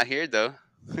at though? Not here though.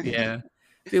 Yeah,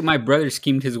 dude, my brother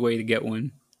schemed his way to get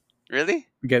one, Really?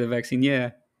 get a vaccine.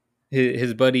 Yeah,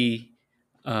 his buddy,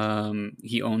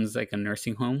 he owns like a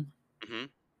nursing home, Hmm.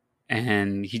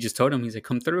 and he just told him, he's like,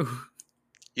 come through.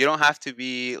 You don't have to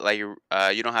be like you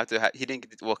don't have to. He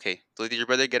didn't. Well, okay. So did your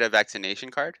brother get a vaccination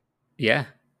card? Yeah,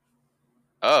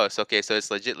 Oh, it's okay. So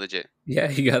it's legit, legit. yeah,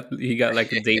 he got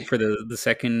like a date for the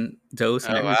second dose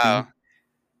and Oh wow. everything.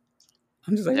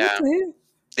 I'm just like, what Yeah. the hell?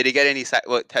 Did he get any?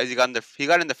 What has he gotten? He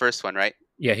got in the first one, right?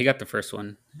 Yeah, he got the first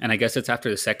one, and I guess it's after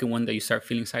the second one that you start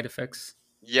feeling side effects.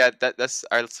 Yeah, that's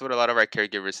what a lot of our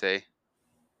caregivers say.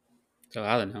 So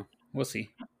I don't know. We'll see.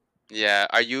 Yeah.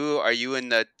 Are you in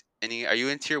the any? Are you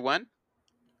in tier one?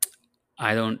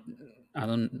 I don't. I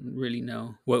don't really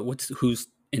know what's who's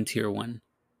in tier one.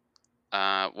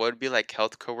 What would be like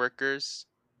health coworkers?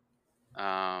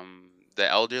 The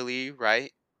elderly,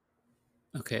 right?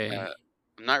 Uh, Okay.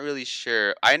 I'm not really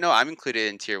sure. I know I'm included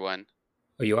in tier one.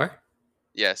 Oh, you are.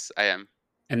 Yes, I am,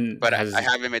 And but I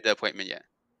haven't made the appointment yet.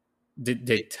 did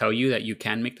they Y- tell you that you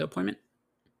can make the appointment?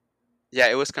 Yeah,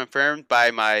 it was confirmed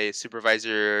by my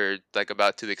supervisor like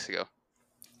about 2 weeks ago.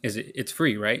 It's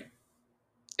free, right?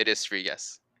 It is free,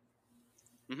 yes.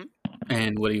 Hmm.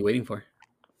 And what are you waiting for?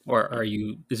 Or are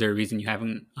you? Is there a reason you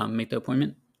haven't made the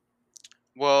appointment?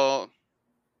 Well,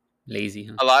 Lazy,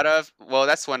 huh?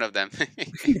 that's one of them.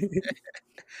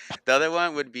 The other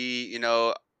one would be,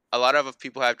 a lot of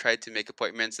people have tried to make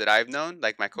appointments that I've known,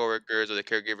 like my coworkers or the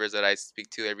caregivers that I speak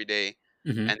to every day,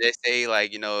 Hmm. and they say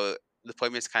like, the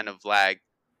appointments kind of lag.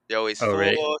 They're always Oh, full,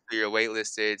 really? so you're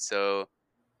waitlisted. So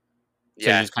So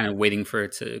you're yeah. just kind of waiting for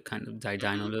it to kind of die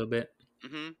down a Hmm. little bit.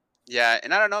 Hmm. Yeah,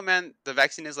 and I don't know, man. The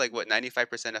vaccine is like what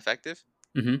 95% effective.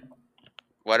 Hmm.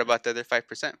 What about the other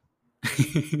 5%?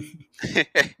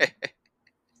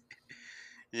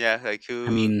 Yeah, like I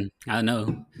who? mean, I don't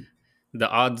know. The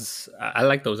odds, I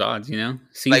like those odds.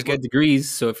 C's Like what? get degrees,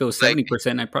 so if it was Like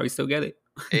 70%, I'd probably still get it.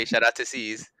 hey, shout out to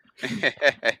C's.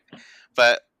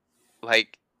 But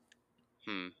like,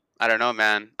 hmm, I don't know,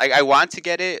 man. Like I want to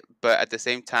get it, but at the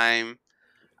same time,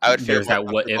 I would feel There's more that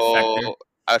what if factor. comfortable.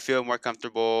 I would feel more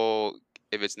comfortable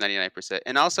if it's 99%.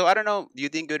 And also, I don't know. Do you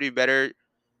think it would be better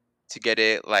to get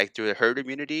it like through the herd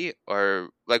immunity,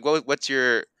 or like what's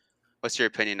your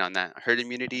opinion on that herd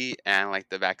immunity and like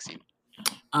the vaccine?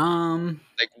 Um,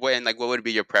 Like what would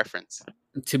be your preference?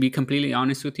 to be completely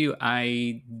honest with you,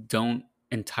 I don't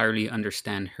entirely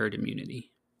understand herd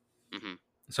immunity, Hmm.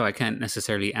 so I can't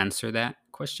necessarily answer that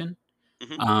question.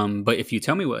 Hmm. But if you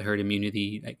tell me what herd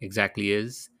immunity like exactly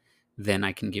is, then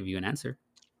I can give you an answer.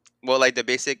 Well, like the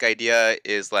basic idea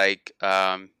is like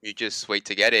you just wait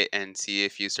to get it and see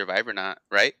if you survive or not,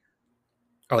 right?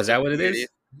 Oh, is That's what that what it immunity is. is?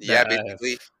 Yeah, That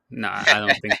basically. nah, I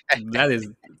don't think that is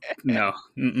no.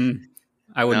 Mm-mm.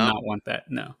 I would No, not want that.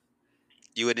 No,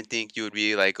 you wouldn't think you would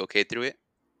be like okay through it.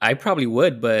 I probably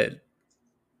would, but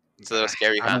It's a little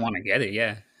scary, I don't huh? want to get it.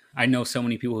 Yeah, I know so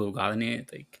many people who've gotten it,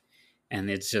 like, and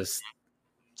it's just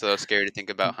It's a little scary to think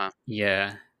about, huh?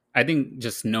 yeah. I think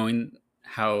just knowing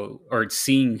how or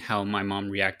seeing how my mom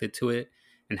reacted to it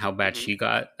and how bad Hmm. she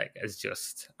got, like, it's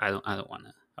just I don't want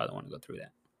to go through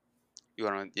that. You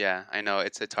want to? Yeah, I know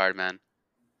it's hard, man.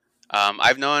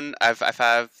 I've known, I've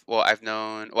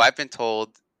known, well, I've been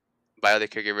told by other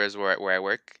caregivers where I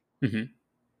work, Hmm.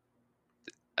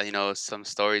 some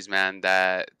stories, man,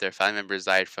 that their family members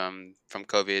died from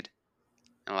COVID,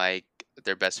 and like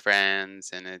their best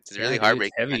friends, and it's really Yeah, dude, it's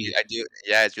heartbreaking. heavy.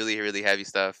 Yeah, it's really really heavy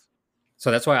stuff. So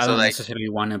that's why I So don't like, necessarily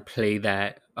want to play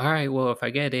that. All right, well, if I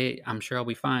get it, I'm sure I'll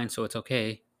be fine, so it's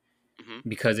okay. mhm,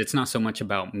 Because it's not so much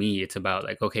about me; it's about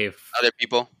like, okay, if other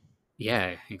people.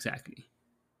 yeah, exactly.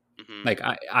 Hmm. Like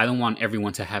I don't want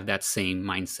everyone to have that same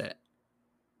mindset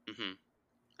Hmm.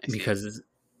 I see. because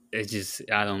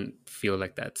I don't feel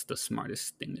like that's the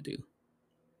smartest thing to do.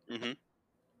 Mm-hmm.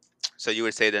 So you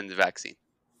would say then the vaccine?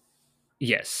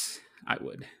 Yes, I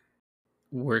would.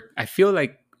 I feel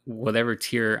like whatever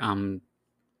tier I'm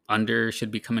under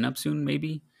should be coming up soon,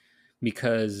 maybe,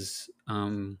 because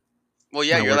Well,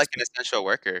 yeah, my you're work. like an essential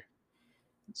worker,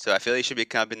 so I feel you should be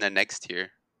coming in the next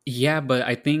tier. Yeah, but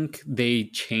I think they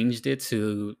changed it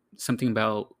to something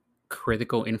about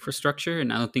critical infrastructure,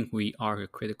 and I don't think we are a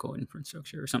critical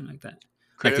infrastructure or something like that.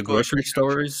 Like the Critical grocery infrastructure.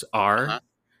 stores are, Uh-huh.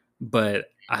 but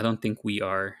I don't think we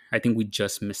are. I think we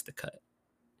just missed the cut.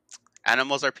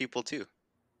 Animals are people too.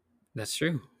 That's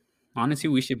true. Honestly,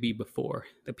 we should be before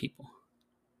the people,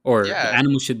 or the Yeah.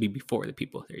 animals should be before the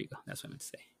people. There you go. That's what I meant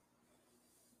to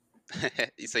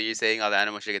So you're saying all the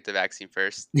animals should get the vaccine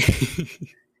first?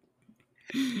 say.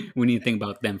 We need to think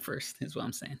about them first. Is what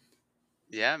I'm saying.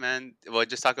 Yeah, man. Well,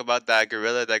 just talk about that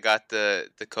gorilla that got the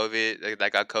COVID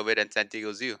that got COVID in San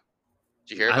Diego Zoo.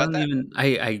 Did you hear I about don't that? even.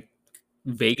 I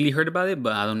vaguely heard about it,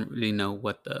 but I don't really know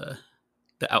what the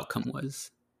outcome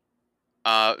was.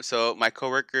 So my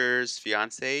coworker's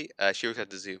fiance, she works at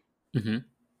the zoo. Hmm.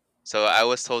 So I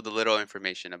was told a little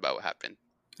information about what happened,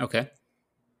 Okay.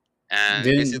 and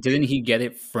Didn't basically he get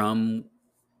it from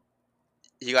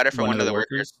he got it from one of one of the the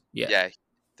workers. workers? Yeah. Yeah,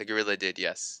 the gorilla did.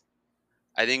 Yes,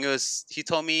 I think it was. He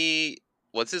told me.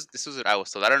 Well, this was what I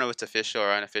was told. I don't know if it's official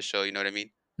or unofficial. You know what I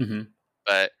mean? Hmm.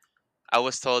 But I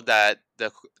was told that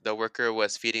the worker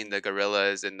was feeding the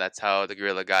gorillas, and that's how the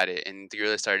gorilla got it. And the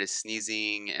gorilla started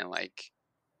sneezing and like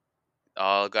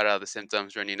all got all the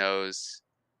symptoms, runny nose,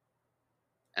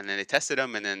 and then they tested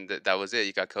him, and then that was it.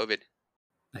 He got COVID.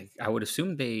 Like I would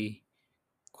assume they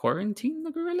quarantine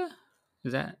the gorilla.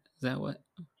 Is that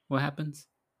what happens?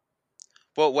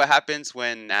 Well, what happens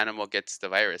when an animal gets the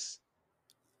virus?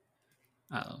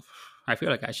 Oh, I feel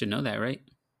like I should know that, right?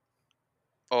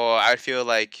 Or I feel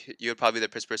like you would probably be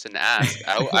the first person to ask.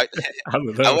 I don't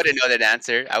I know. wouldn't know that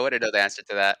answer. I wouldn't know the answer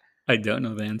to that I don't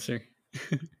know the answer.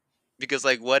 because,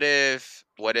 like, what if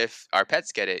our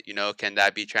pets get it? Can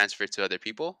that be transferred to other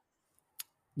people?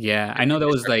 Yeah, I Can we know there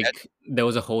was transfer our pets? there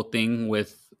was a whole thing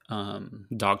with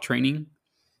dog training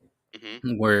Hmm.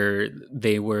 where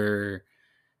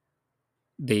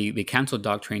they canceled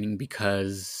dog training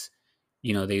because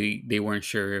they weren't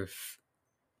sure if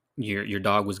your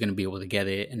dog was going to be able to get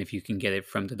it, and if you can get it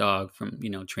from the dog from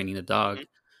training the Hmm. dog.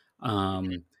 Hmm.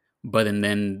 um but and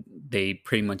then they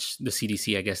pretty much, the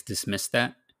CDC, I guess, dismissed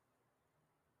that,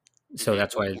 so Hmm.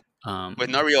 that's why. With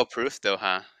no real proof, though,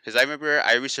 huh? Because I remember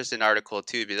I researched an article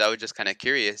too because I was just kind of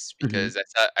curious Mhm, because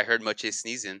I heard Mochi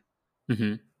sneezing.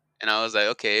 mhm, And I was like,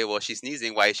 okay, well, she's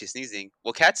sneezing. Why is she sneezing?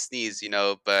 Well, cats sneeze,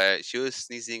 but she was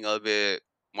sneezing a little bit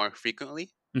more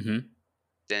frequently mhm.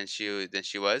 than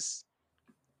she was.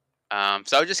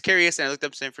 So I was just curious, and I looked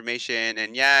up some information,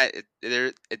 and yeah,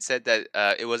 it said that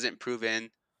it wasn't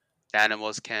proven that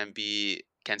animals can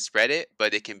spread it,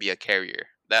 but it can be a carrier.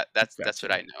 That's what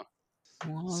Gotcha. I know.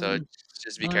 So Well,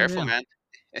 just be well, there you careful, go. man.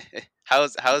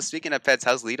 How's speaking of pets?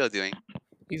 How's Lido doing?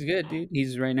 He's good, dude.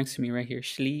 He's right next to me right here.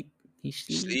 Sleep. He's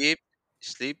sleep. Sleep,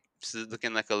 sleep. This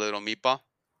looking like a little meatball.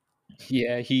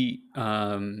 Yeah, he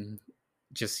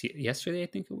just yesterday, I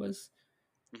think it was,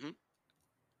 Hmm.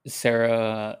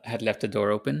 Sarah had left the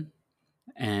door open,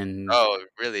 and Oh,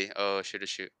 really? Oh, shoot,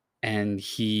 shoot.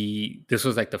 he this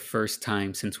was like the first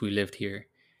time since we lived here,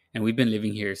 and we've been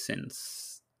living here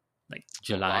since like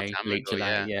A long July, time late ago, July,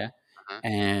 yeah. yeah. Uh-huh.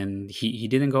 And he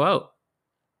didn't go out.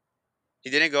 He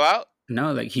didn't go out?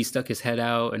 No, like he stuck his head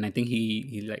out, and I think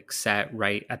he like sat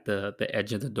right at the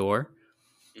edge of the door.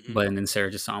 Hmm. But and then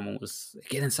Sarah just saw him and was like,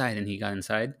 get inside, and he got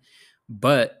inside.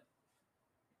 But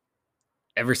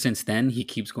ever since then, he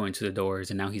keeps going to the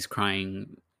doors, and now he's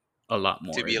crying a lot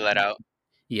To more. be let out.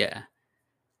 Yeah,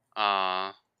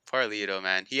 Poor Lido,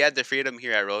 man. He had the freedom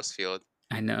here at Rosefield.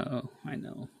 I know, I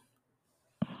know.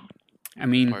 I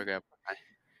mean, Poor guy.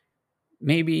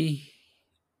 maybe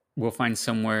we'll find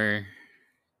somewhere,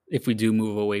 if we do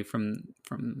move away from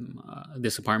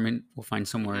this apartment, we'll find Hmm.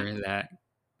 somewhere that,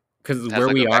 because Has where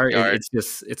like a we are, backyard.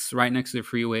 it's right next to the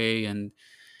freeway, and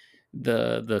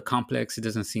the complex, it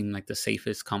doesn't seem like the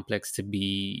safest complex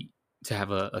to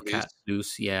have a cat Loose.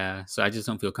 loose. Yeah, so I just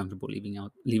don't feel comfortable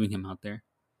leaving him out there.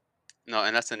 No,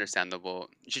 and that's understandable.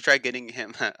 You should try getting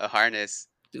him a harness.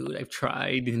 Dude, I've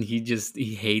tried, and he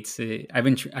hates it.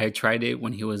 I tried it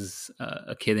when he was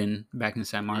a kid back in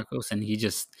San Hmm. Marcos, and he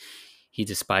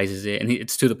despises it, and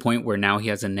it's to the point where now he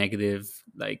has a negative,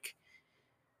 like,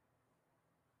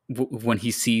 when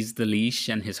he sees the leash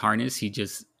and his harness, he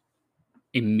just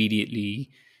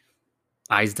immediately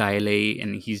eyes dilate,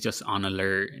 and he's just on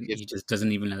alert, He and gets he just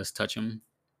doesn't even let us touch him.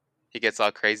 he gets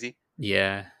all crazy.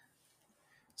 Yeah,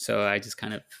 So I just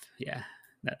kind of, yeah,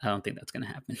 I don't think that's gonna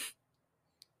happen.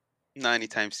 Not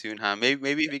anytime soon, huh?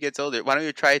 Maybe if he gets older, why don't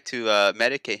you try to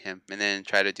medicate him and then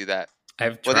try to do that?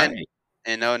 I've Well then, tried.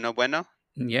 and no bueno.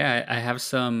 Yeah, I have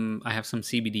some. I have some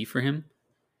CBD for him,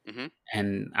 Mm-hmm.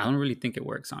 and I don't really think it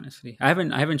works. Honestly, I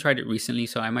haven't tried it recently,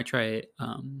 so I might try it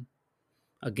Mm-hmm.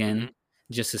 again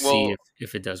just to see Well,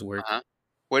 if it does work. uh-huh.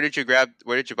 Where did you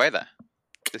buy that?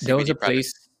 The CBD product.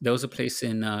 There was a place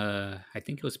in I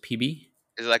think it was PB.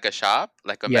 Is it like a shop,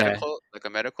 Yeah, like a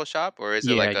medical shop, or is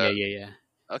it yeah, like yeah, a yeah, yeah.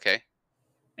 okay?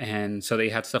 And so they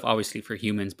had stuff obviously for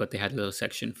humans, but they had a little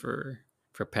section for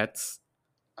pets.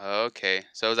 Okay,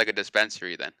 so it was like a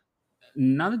dispensary then.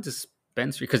 Not a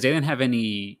dispensary because they didn't have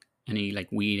any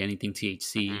like weed, anything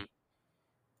Hmm. THC.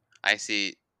 I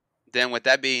see. Then with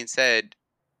that being said,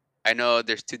 I know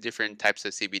there's two different types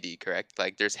of CBD, correct?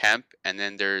 Like there's hemp and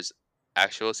then there's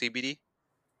actual CBD.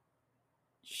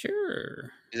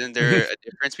 Sure. Isn't there a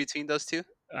difference between those two?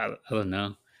 I don't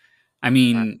know. I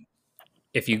Uh, mean,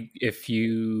 if you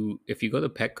go to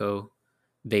Petco,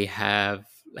 they have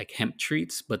like hemp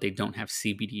treats, but they don't have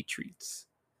CBD treats.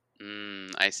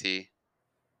 I see.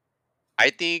 I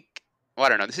think. Well, I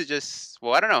don't know. This is just.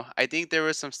 Well, I don't know. I think there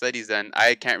were some studies done.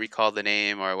 I can't recall the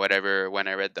name or whatever when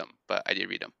I read them, but I did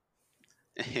read them.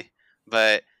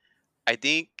 But I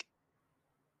think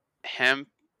hemp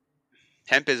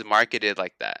hemp is marketed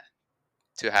like that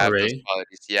to Oh, have those really?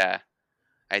 qualities. Yeah,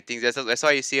 I think that's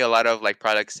why you see a lot of like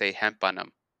products say hemp on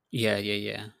them. Yeah, yeah,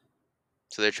 yeah.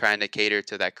 So they're trying to cater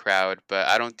to that crowd, but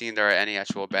I don't think there are any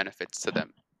actual benefits to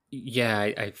them. Yeah,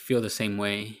 I feel the same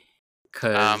way.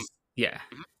 Um, Cause yeah,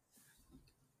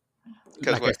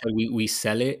 because like I what? said, we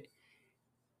sell it,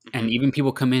 and Hmm. even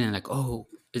people come in and like, oh,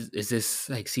 is this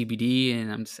like CBD?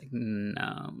 And I'm just like,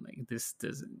 no, like this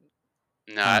doesn't.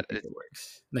 No, I don't think it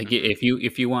works. Like mhm.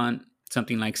 if you want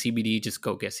something like CBD, just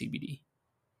go get CBD.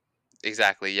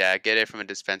 Exactly. Yeah, get it from a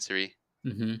dispensary.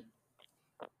 Hmm.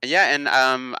 Yeah, and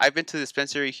I've been to the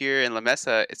dispensary here in La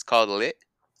Mesa. It's called Lit.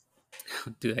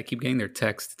 Dude, I keep getting their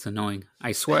texts. It's annoying.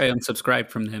 I swear I unsubscribed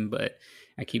from them, but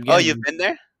I keep Oh, getting you've them. been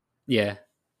there? Yeah.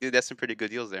 Dude, that's some pretty good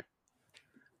deals there.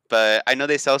 But I know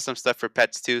they sell some stuff for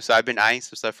pets too, so I've been eyeing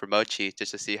some stuff for Mochi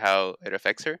just to see how it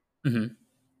affects her. Hmm.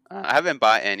 I haven't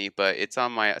bought any, but it's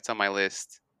on my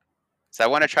list. So I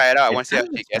want to try it out. I It's want to see how kind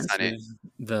of she gets on it. expensive.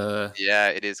 The Yeah,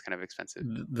 it is kind of expensive.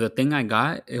 the thing I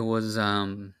got, it was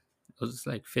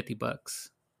like $50,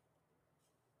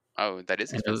 Oh, that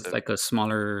is and it was expensive. like a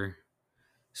smaller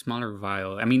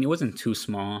vial. I mean, it wasn't too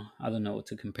small. I don't know what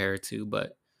to compare it to,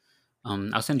 but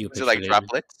I'll send you a Is it picture like later.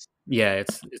 droplets? Yeah,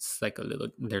 it's like a little.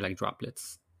 They're like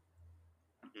droplets,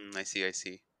 I see. I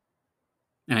see.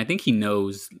 and I think he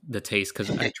knows the taste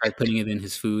because I tried putting it in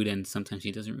his food, and sometimes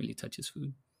he doesn't really touch his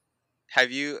food.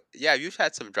 Have you? Yeah, you've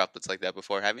had some droplets like that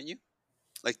before, haven't you?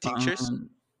 Like tinctures? Um,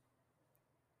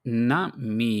 Not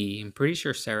me. I'm pretty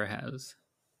sure Sarah has.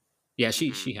 Yeah,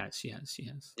 Hmm. she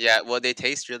has. Yeah. Well, they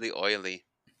taste really oily,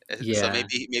 so Yeah,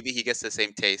 maybe he gets the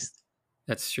same taste.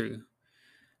 that's true.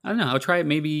 I don't know. I'll try it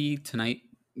maybe tonight.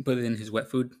 Put it in his wet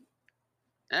food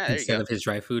Ah, there you instead go. of his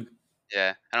dry food.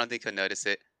 Yeah, I don't think he'll notice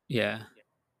it. Yeah,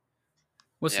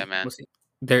 we'll Yeah, see. man. We'll see.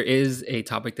 There is a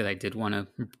topic that I did want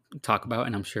to talk about,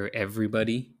 and I'm sure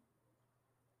everybody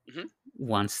Hmm.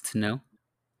 wants to know.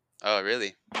 Oh,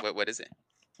 really? What is it?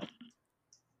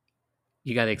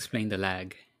 You got to explain the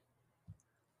lag.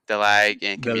 The lag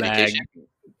in The lag, communication?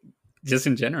 just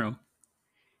in general.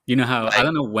 You know how I Like,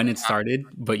 don't know when it huh? started,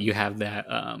 but you have that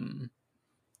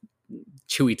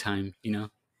chewy time.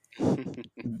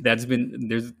 That's been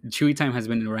there's chewy time has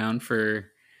been around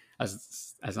for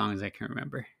as long as I can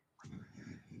remember.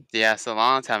 Yeah, it's a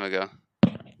long time ago.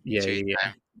 Yeah, Chewy yeah, yeah.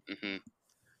 time.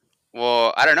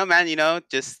 Well, I don't know, man.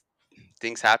 Just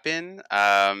things happen.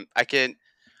 I've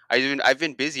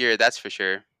been busier, that's for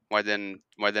sure, more than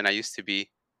I used to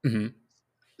be. Hmm.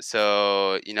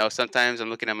 So sometimes I'm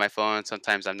looking at my phone,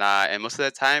 sometimes I'm not, and most of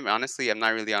the time, honestly, I'm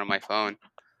not really on my phone.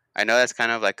 I know that's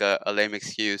kind of like a lame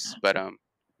excuse, but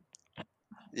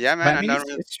yeah, But man, I I'm mean, not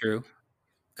really it's true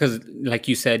because, like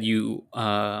you said, you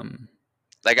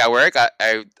like at work.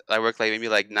 I work like maybe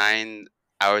like 9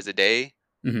 hours a day,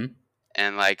 mhm,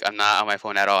 and like I'm not on my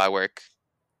phone at all at work.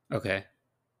 okay,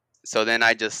 So then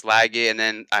I just lag it, and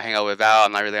then I hang out with Val.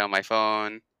 I'm not really on my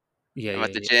phone. yeah, I'm yeah,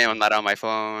 at the yeah. gym. I'm not on my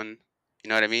phone. You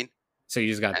know what I mean? So you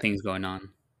just got things going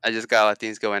on. I just got a lot of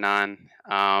things going on.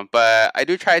 But I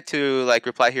do try to like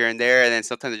reply here and there, and then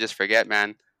sometimes I just forget,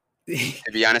 man.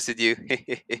 To be honest with you,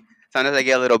 sometimes I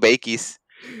get a little bakies,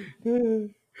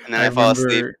 and then I I fall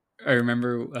asleep. remember, I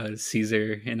remember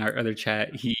Caesar in our other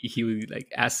chat. He would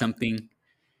like ask something,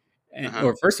 Uh huh.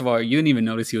 or first of all, you didn't even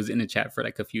notice he was in the chat for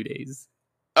like a few days.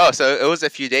 Oh, so it was a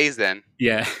few days then.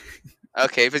 Yeah.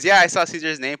 Okay, because yeah, I saw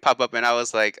Caesar's name pop up, and I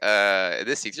was like, is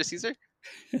this Caesar?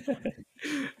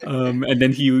 And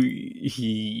then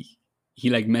he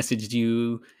like messaged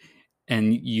you,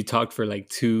 and you talked for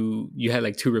like you had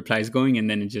like 2 replies going, and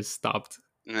then it just stopped.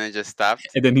 And then it just stopped.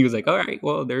 And then he was like, all right,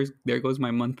 well, there goes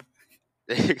my month,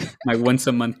 my once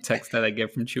a month text that I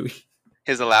get from Chewy.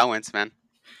 His allowance, man.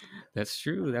 That's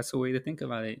true. That's a way to think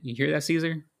about it. You hear that,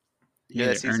 Caesar? You hear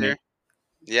that, Caesar?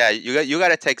 Yeah, you got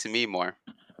to text me more.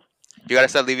 You got to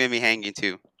start leaving me hanging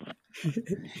too.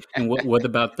 And what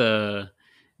about the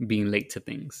being late to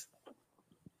things?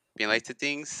 Being late to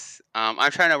things.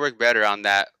 I'm trying to work better on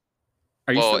that.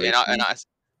 Are you still late?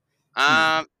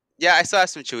 Yeah, I still have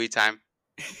some Chewy time.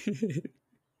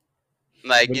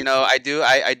 Like, you know, I do.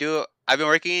 I've been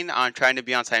working on trying to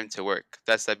be on time to work.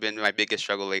 That's been my biggest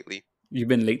struggle lately. You've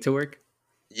been late to work?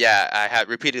 Yeah, I have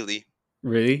repeatedly.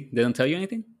 Really? They don't tell you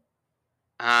anything?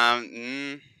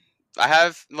 I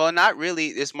have. Well, not really.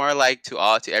 It's more like to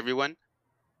everyone.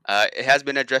 It has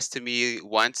been addressed to me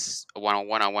once, one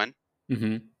on one.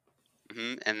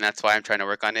 And that's why I'm trying to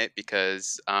work on it,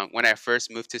 because when I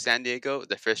first moved to San Diego,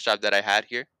 the first job that I had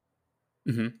here,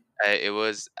 it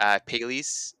was at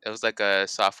Payless. It was like a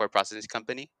software processing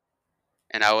company,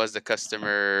 and I was the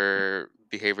customer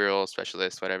behavioral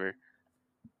specialist, whatever.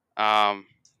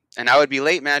 And I would be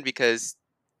late, man, because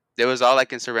it was all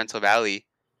like in Sorrento Valley,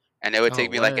 and it would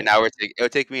take me like an hour to. It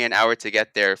would take me an hour to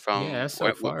get there from that's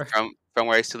so far. From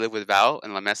where I used to live with Val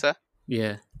in La Mesa.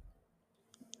 Yeah.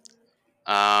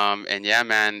 And yeah,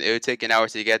 man, it would take an hour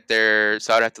to get there,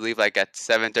 so I'd have to leave like at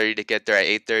 7:30 to get there at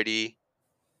 8:30.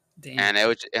 Damn. And it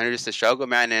was just a struggle,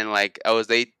 man. And like I was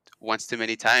late once too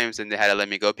many times, and they had to let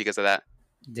me go because of that.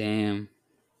 Damn.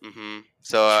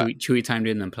 So Chewy time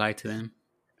didn't apply to them.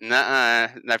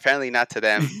 Apparently not to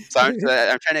them. So I'm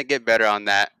trying to get better on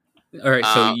that. All right.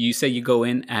 So you say you go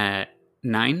in at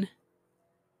 9?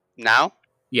 Now?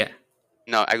 Yeah.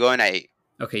 No, I go in at 8.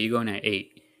 Okay, you go in at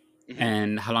 8.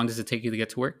 And how long does it take you to get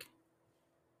to work?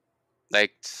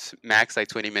 Like max like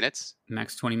 20 minutes.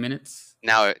 Max 20 minutes?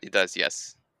 Now it does,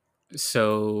 yes.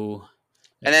 So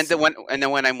and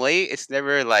then when I'm late, it's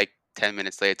never like 10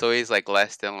 minutes late. It's always like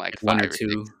less than like 5 1 or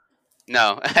 2. 6.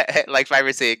 No, like 5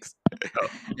 or 6. Oh.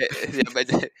 Yeah, but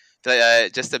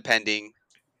just depending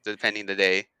the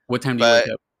day. What time do you wake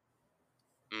up?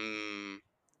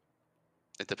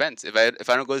 It depends. If I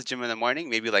don't go to the gym in the morning,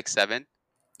 maybe like 7.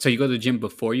 So you go to the gym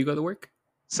before you go to work?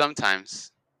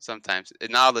 Sometimes, not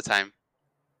all the time.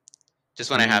 Just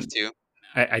when I have to.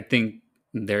 I think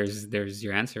there's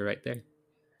your answer right there.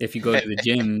 If you go to the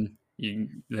gym, you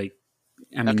like,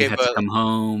 you have to come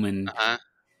home and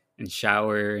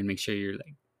shower and make sure you're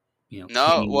like,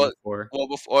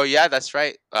 before. Yeah, that's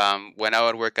right. When I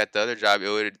would work at the other job,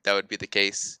 that would be the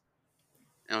case.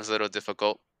 It was a little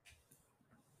difficult.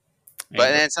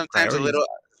 But then sometimes with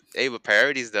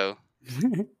priorities though.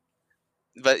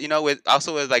 But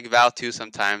with like Val too,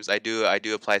 sometimes I do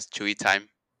apply Chewy time.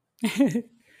 I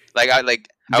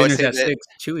would say at 6.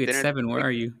 Chewy at 7. Where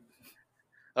are you?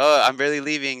 Oh, I'm barely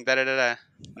leaving.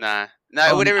 Nah.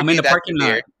 It would never I'm be in the that parking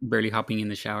severe. lot, barely hopping in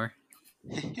the shower.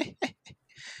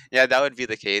 Yeah, that would be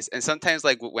the case. And sometimes,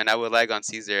 like when I would lag on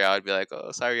Caesar, I would be like,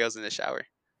 "Oh, sorry, I was in the shower."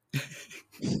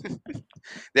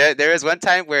 There was one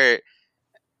time where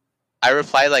I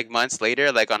replied like months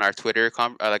later, like on our Twitter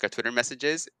like our Twitter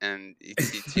messages, and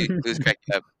he was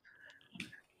cracking up.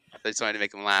 I just wanted to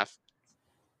make him laugh.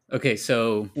 Okay,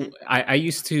 so I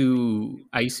used to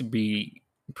be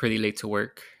pretty late to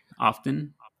work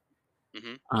often.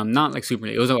 Not like super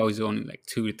late. It was always only like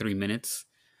 2 to 3 minutes.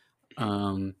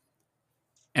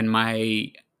 And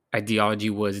my ideology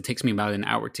was it takes me about an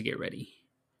hour to get ready,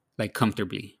 like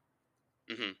comfortably.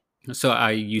 So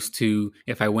I used to,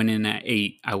 if I went in at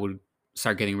 8, I would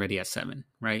start getting ready at 7,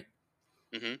 right?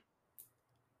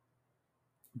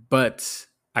 But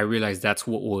I realized that's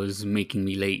what was making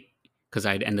me late, because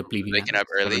I'd end up leaving up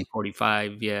early.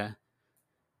 7:45, yeah.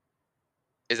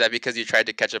 Is that because you tried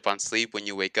to catch up on sleep when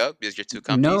you wake up because you're too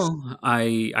comfy? No,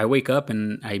 I wake up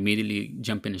and I immediately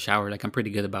jump in the shower. Like, I'm pretty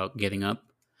good about getting up,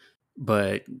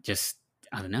 but just,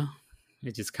 I don't know.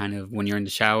 It's just kind of when you're in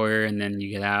the shower and then you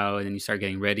get out and then you start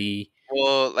getting ready.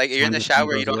 Well, like you're in the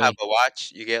shower, you don't have a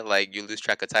watch. You get you lose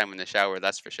track of time in the shower.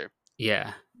 That's for sure.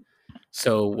 Yeah.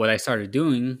 So what I started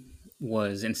doing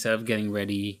was, instead of getting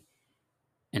ready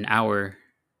an hour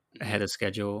ahead of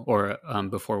schedule or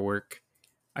before work,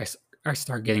 I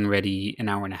start getting ready an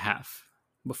hour and a half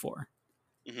before.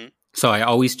 So I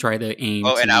always try to aim.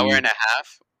 Oh, an hour and a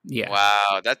half? Yeah.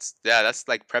 Wow, that's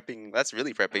like prepping. That's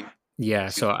really prepping. Yeah.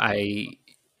 So I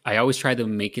always try to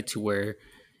make it to where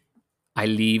I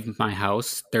leave my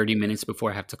house 30 minutes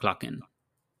before I have to clock in.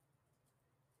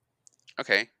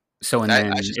 Okay. So, and I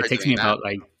then should it start takes doing me that. about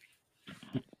like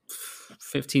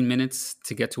 15 minutes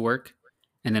to get to work.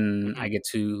 And then Hmm. I get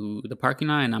to the parking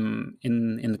lot and I'm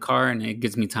in the car, and it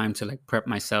gives me time to like prep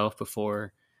myself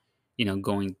before,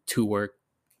 going to work.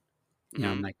 I'm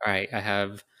Hmm. like, all right, I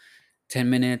have 10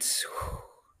 minutes.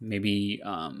 Maybe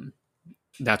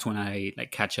that's when I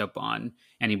like catch up on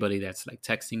anybody that's like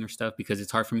texting or stuff, because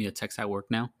it's hard for me to text at work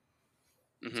now.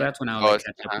 So Hmm. that's when I'll Oh, like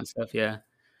catch up uh-huh. and stuff. Yeah.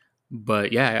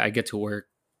 But yeah, I get to work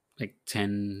like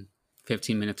 10,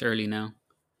 15 minutes early now.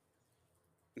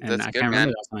 And That's I good, can't remember man.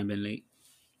 the last time I've been late.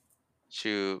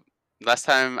 Shoot. Last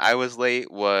time I was late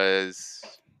was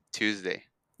Tuesday.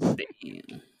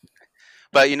 Damn.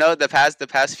 But the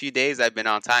past few days I've been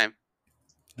on time.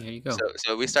 There you So go.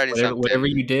 so we starting Whatever something.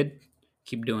 you did,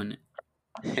 keep doing it.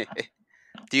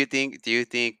 Do you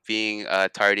think being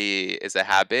tardy is a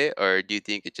habit, or do you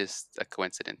think it's just a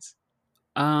coincidence?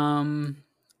 Um,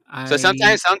 So I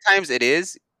sometimes it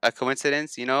is a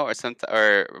coincidence,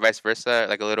 or vice versa,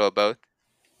 like a little of both.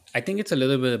 I think it's a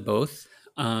little bit of both.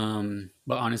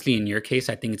 But honestly, in your case,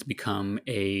 I think it's become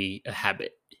a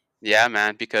habit. Yeah,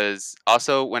 man. Because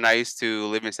also when I used to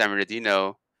live in San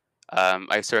Bernardino,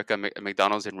 I used to work at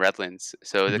McDonald's in Redlands,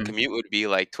 so the Hmm. commute would be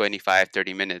like 25,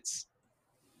 30 minutes.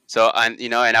 So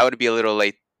and I would be a little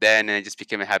late then, and it just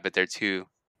became a habit there too.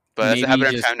 But that's a Maybe habit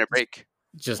I'm trying to break.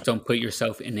 just don't put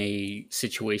yourself in a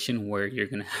situation where you're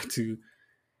gonna have to.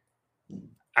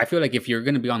 I feel like if you're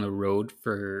gonna be on the road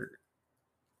for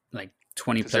like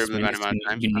 20 plus Considerable amount minutes, of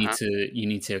time. you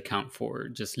need to account for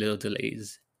just little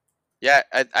delays. Yeah,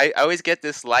 I always get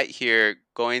this light here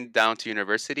going down to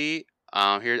university,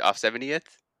 here off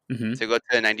 70th Hmm. to go to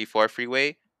the 94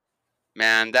 freeway.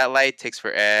 Man, that light takes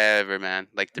forever, man.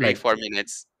 Like three, Like 4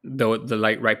 minutes. the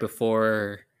light right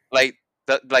before Like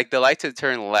the light to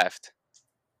turn left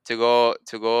to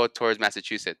go towards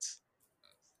Massachusetts.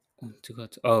 to go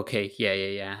to. Oh, okay,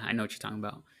 yeah. I know what you're talking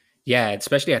about. Yeah,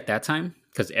 especially at that time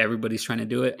because everybody's trying to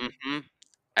do it. Hmm.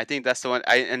 I think that's the one.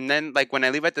 And then like when I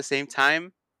leave at the same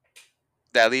time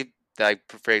that I leave, like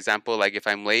for example, like if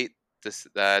I'm late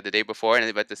the day before and I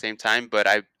leave at the same time, but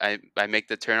I make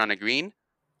the turn on a green,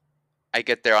 I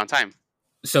get there on time.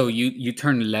 So you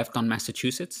turn left on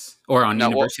Massachusetts or on No, well,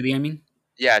 University? I mean,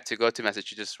 yeah, to go to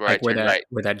Massachusetts where I like turned right.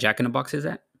 where that Jack in the Box is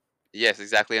at. Yes,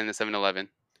 exactly in the 7-Eleven.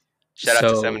 Shout out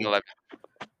to So 7-Eleven.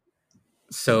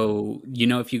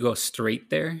 if you go straight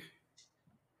there,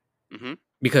 Mm-hmm.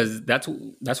 because that's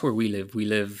where we live. We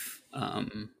live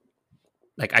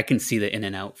like I can see the In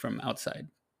and Out from outside.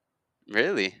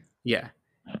 Really? Yeah,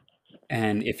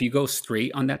 and if you go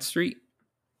straight on that street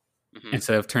Mm-hmm.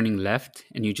 instead of turning left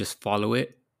and you just follow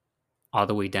it all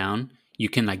the way down, you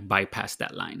can like bypass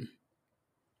that line.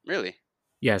 Really?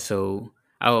 Yeah, so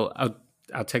I'll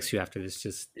text you after this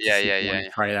just to Yeah, see if yeah, you yeah, want to yeah.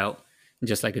 try it out,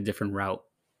 just like a different route.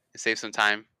 Save some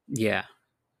time. Yeah,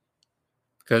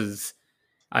 because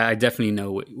I definitely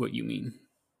know what you mean.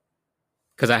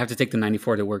 Because I have to take the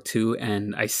 94 to work too,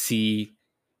 and I see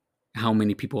how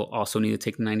many people also need to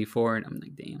take the 94, and I'm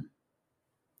like, damn,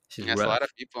 this is That's a lot rough,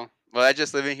 of people. Well, I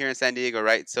just living here in San Diego,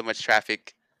 right? So much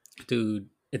traffic. dude.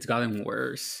 It's gotten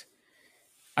worse.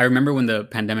 I remember when the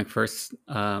pandemic first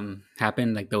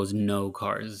happened, like there was no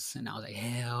cars, and I was like,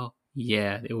 hell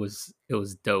yeah, it was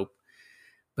dope.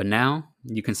 But now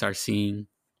you can start seeing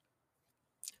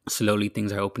slowly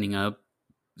things are opening up,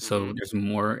 Mm-hmm. so there's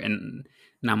more, and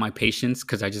now my patience,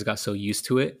 because I just got so used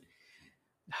to it.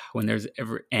 When there's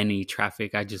ever any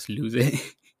traffic, I just lose it.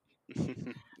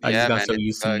 I just Yeah, got man, so it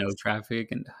used to no sucks.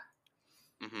 traffic, and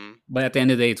Mm-hmm. but at the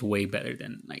end of the day, it's way better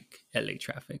than like LA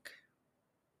traffic.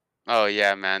 Oh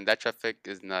yeah, man, that traffic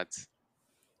is nuts.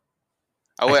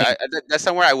 I think, That's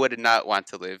somewhere I would not want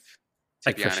to live, to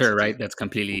like be for honest sure, with you. right? That's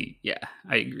completely, yeah.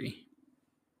 I agree.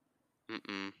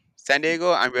 Mm-mm. San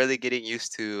Diego, I'm really getting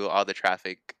used to all the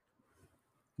traffic.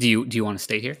 Do you want to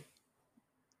stay here?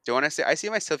 Do want to say I see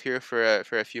myself here for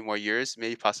a few more years,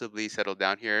 maybe possibly settle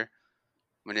down here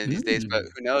one of these days. But Mm,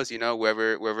 who knows?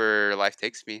 Wherever life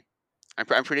takes me,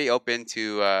 I'm pretty open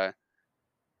to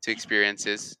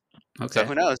experiences. So okay.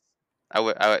 who knows? I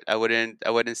wouldn't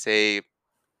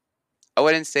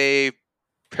say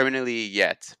permanently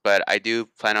yet, but I do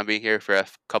plan on being here for a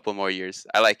couple more years.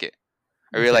 I like it.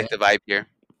 I really Okay. like the vibe here.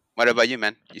 What about you,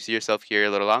 man? You see yourself here a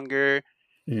little longer?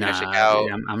 You want to check Nah, dude,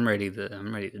 out? I'm ready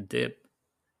to dip.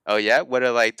 Oh yeah, what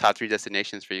are like top 3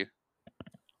 destinations for you?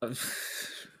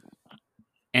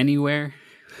 Anywhere.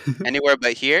 Anywhere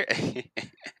but here.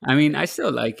 I mean, I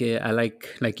still like it. I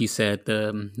like you said,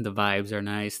 the vibes are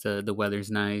nice, the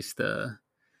weather's nice,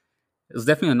 It was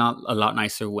definitely not a lot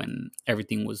nicer when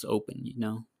everything was open, you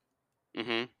know.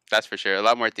 That's for sure. A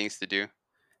lot more things to do.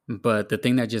 But the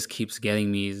thing that just keeps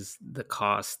getting me is the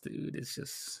cost, dude.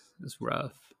 It's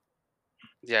rough.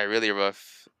 Yeah, really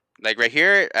rough. Like right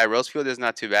here at Rosefield is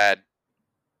not too bad.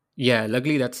 Yeah,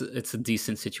 luckily it's a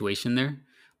decent situation there.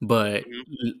 But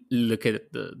look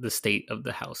at the state of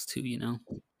the house too, you know.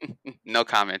 No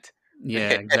comment.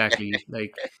 Yeah, exactly.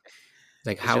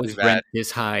 Like It's how really is bad. rent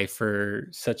this high for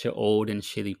such an old and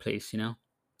shitty place, you know?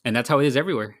 And that's how it is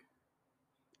everywhere.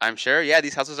 I'm sure. Yeah,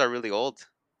 these houses are really old.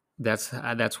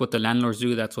 That's what the landlords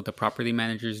do. That's what the property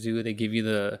managers do. They give you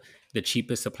the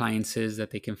cheapest appliances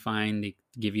that they can find. They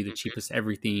give you the Mhm. cheapest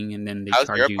everything, and then they How's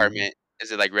your charge you. apartment?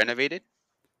 Is it like renovated?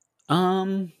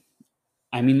 Um,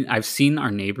 I mean, I've seen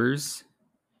our neighbors,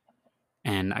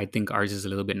 and I think ours is a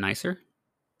little bit nicer.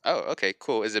 Oh, okay,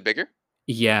 cool. Is it bigger?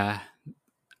 Yeah,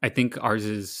 I think ours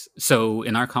is. So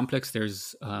in our complex,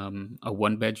 there's a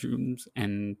one bedrooms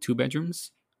and two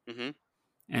bedrooms, Mm-hmm.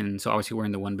 and so obviously we're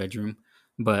in the one bedroom,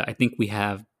 but I think we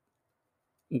have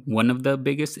one of the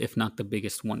biggest, if not the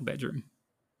biggest, one bedroom.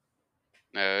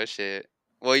 Oh shit.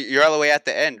 Well, you're all the way at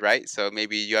the end, right? So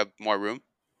maybe you have more room.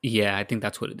 Yeah, I think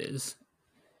that's what it is.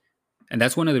 And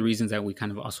that's one of the reasons that we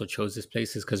kind of also chose this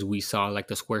place is because we saw like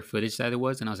the square footage that it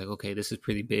was, and I was like, okay, this is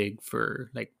pretty big for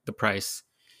like the price.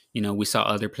 You know, we saw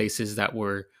other places that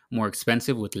were more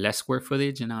expensive with less square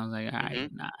footage, and I was like, all right, Mm-hmm.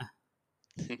 nah,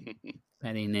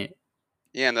 that ain't it.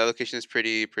 Yeah, and the location is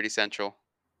pretty central.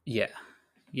 Yeah,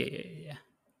 yeah.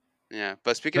 Yeah,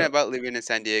 but speaking But about living in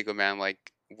San Diego, man,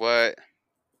 like what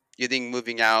you think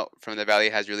moving out from the valley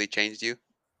has really changed you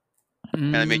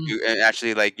and make mm, you and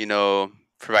actually like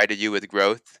provided you with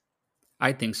growth?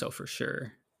 I think so for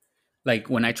sure. Like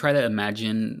when I try to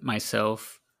imagine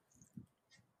myself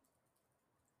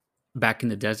back in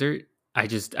the desert, I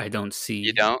don't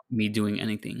You see don't? me doing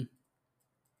anything.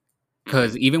 Mm-hmm.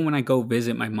 Because even when I go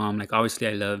visit my mom, like obviously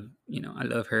I love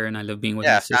her and I love being with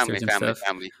my Yeah, family, sisters and family, stuff.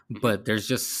 family. Mm-hmm. But there's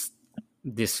just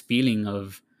this feeling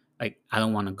of like I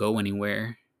don't want to go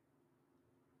anywhere.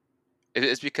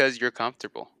 It's because you're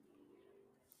comfortable.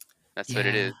 That's what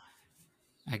it Yeah, is.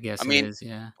 I I guess it mean, is.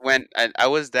 Yeah. when I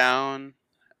was down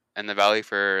in the valley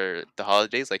for the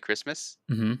holidays, like Christmas,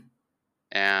 Hmm.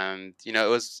 and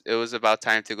it was about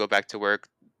time to go back to work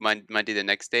Monday the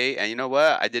next day. And you know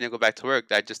what? I didn't go back to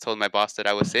work. I just told my boss that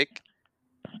I was sick,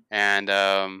 and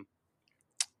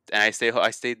I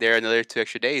stayed there another 2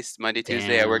 extra days. Monday,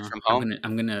 Tuesday, I worked Damn. from home.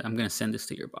 I'm gonna send this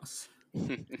to your boss.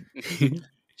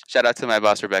 Shout out to my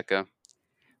boss Rebecca.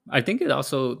 I think it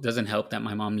also doesn't help that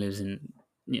my mom lives in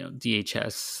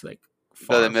DHS, like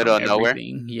The far middle from of nowhere.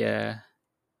 everything. Yeah.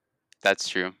 That's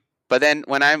true. But then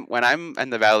when I'm in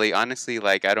the valley, honestly,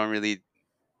 like I don't really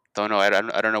don't know. I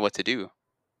don't know what to do.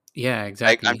 Yeah.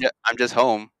 Like I'm Exactly. just I'm just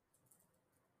home,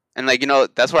 and like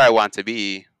that's where I want to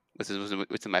be,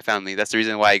 with my family. That's the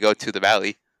reason why I go to the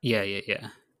valley,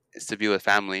 Yeah. is to be with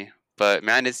family. But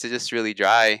man, it's just really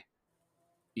dry.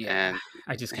 Yeah. And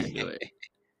I just can't do it.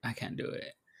 I can't do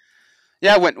it.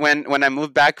 yeah, when I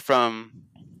moved back from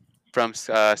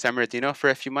San Bernardino for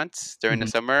a few months during the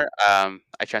Mhm. summer,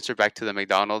 I transferred back to the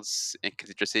McDonald's in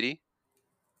Cathedral City.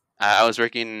 I was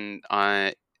working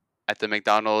on at the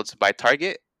McDonald's by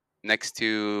Target, next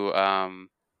to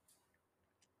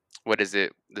what is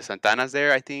it? The Santanas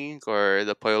there, I think, or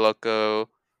the Pollo Loco,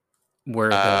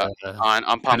 Where uh, the on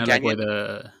Palm kind of like where Canyon.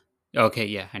 the okay,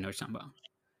 yeah, I know what you're talking about.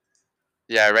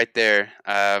 Yeah, right there.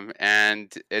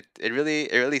 And it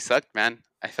really sucked, man.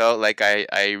 I felt like I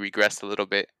regressed a little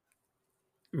bit.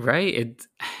 Right?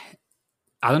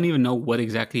 I don't even know what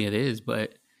exactly it is,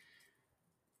 but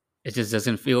it just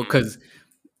doesn't feel Mhm. because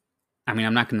I mean,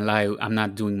 I'm not gonna lie, I'm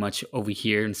not doing much over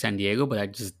here in San Diego, but I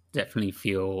just definitely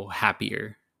feel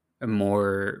happier, and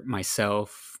more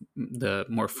myself, the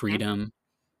more Mhm. freedom.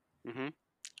 Mhm.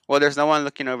 Well, there's no one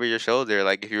looking over your shoulder.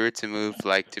 Like if you were to move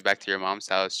like to back to your mom's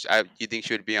house, you think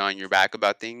she would be on your back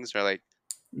about things, or like?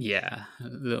 Yeah, a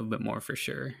little bit more for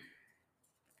sure.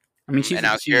 I mean, And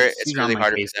out here, she's it's on really my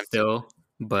harder case for them still,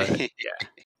 but to. yeah.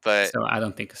 But So I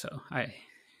don't think so.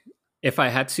 If I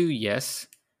had to, yes,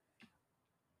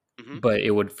 mhm. but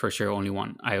it would for sure I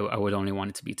would only want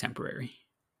it to be temporary.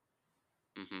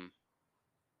 Mhm.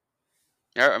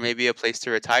 Yeah, or maybe a place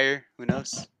to retire. Who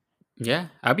knows? Yeah,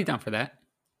 I'd be down for that.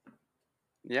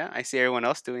 Yeah, I see everyone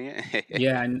else doing it.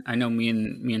 Yeah, I know me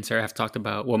and Sarah have talked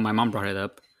about. Well, my mom brought it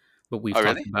up, but we've Oh,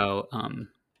 talked really? about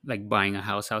like buying a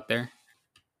house out there.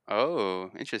 Oh,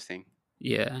 interesting.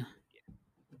 Yeah.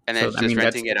 And then So it's I just mean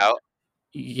that's renting it out.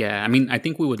 yeah. I mean I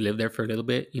think we would live there for a little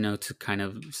bit, to kind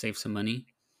of save some money.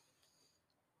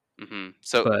 Mm-hmm.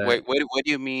 So But wait, what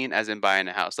do you mean as in buying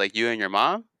a house? Like you and your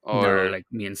mom, no, or like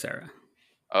me and Sarah.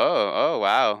 oh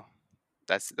wow,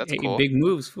 that's Hey, cool. big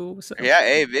moves, fool. What's up? Yeah,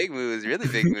 hey, big moves, really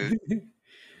big moves.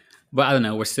 But I don't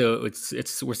know. We're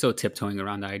still tiptoeing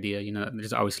around the idea. You know,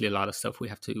 there's obviously a lot of stuff we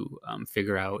have to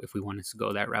figure out if we wanted to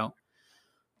go that route.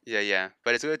 Yeah,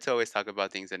 but it's good to always talk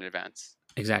about things in advance,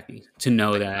 Exactly, to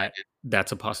know like in my that opinion.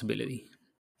 that's a possibility.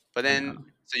 But You then, know,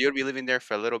 so you'll be living there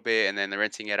for a little bit, and then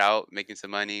renting it out, making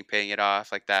some money, paying it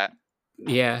off, like that.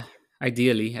 yeah.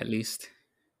 Ideally, at least.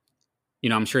 You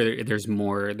know, I'm sure there's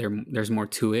more. There's more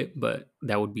to it, but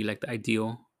that would be like the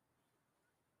ideal.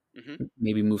 Mm-hmm.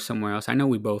 Maybe move somewhere else. I know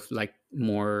we both like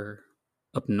more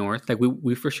up north. Like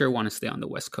we for sure want to stay on the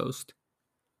West Coast.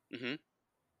 Mm-hmm.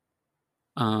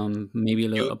 Maybe a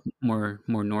little You up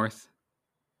more north.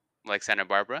 like Santa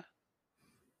Barbara,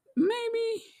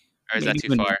 Maybe or is that too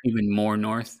even far? more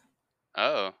north.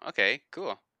 Oh, okay,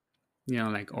 cool. You know,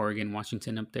 like Oregon,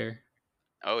 Washington up there.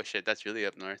 Oh shit, that's really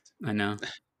up north. I know.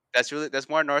 That's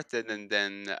more north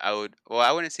than I would. Well,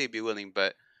 I wouldn't say be willing,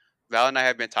 but Val and I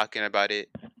have been talking about it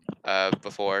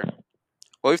before.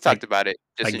 Well, we've talked Like about it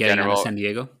just in getting out of general. San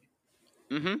Diego.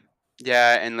 Mm-hmm.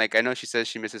 Yeah, and like I know she says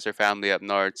she misses her family up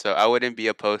north, so I wouldn't be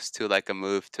opposed to like a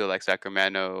move to like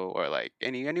Sacramento or like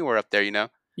anywhere up there, you know?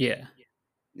 Yeah,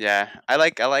 Yeah, I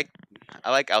like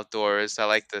outdoors. I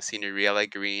like the scenery. I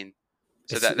like green.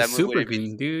 So it's that move super wouldn't be.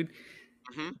 green, dude.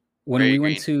 Mm-hmm. Very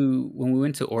green. When we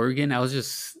went to Oregon, I was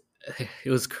just it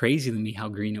was crazy to me how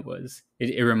green it was.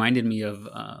 It reminded me of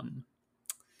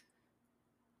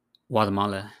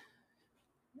Guatemala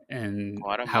and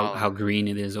how Guatemala. green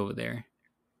it is over there.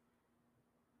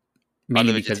 All the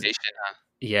Mainly because vegetation, huh?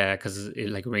 yeah, because it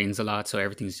like rains a lot, so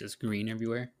everything's just green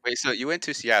everywhere. Wait, so you went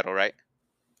to Seattle, right?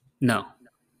 No,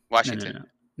 Washington,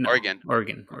 no. Oregon,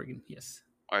 Oregon. Yes.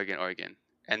 Oregon,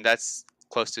 and that's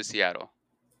close to Seattle.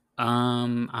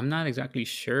 I'm not exactly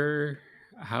sure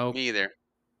how. Me either.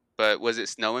 But was it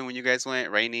snowing when you guys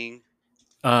went? Raining?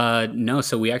 No.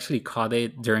 So we actually caught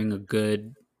it during a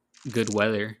good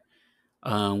weather.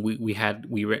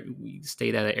 We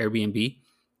stayed at an Airbnb,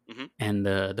 Mm-hmm. and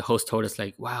the host told us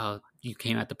like, "Wow, you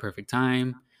came at the perfect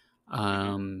time." Mm-hmm.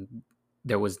 Um,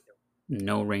 there was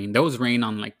no rain. There was rain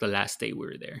on like the last day we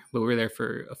were there, but we were there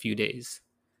for a few days.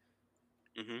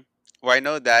 Mm-hmm. Well, I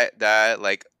know that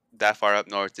like that far up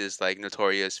north is like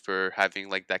notorious for having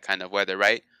like that kind of weather,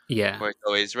 right? Yeah, Where it's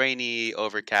always rainy,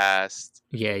 overcast.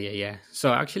 yeah.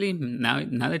 So actually, now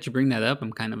that you bring that up,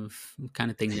 I'm kind of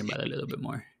thinking about it a little bit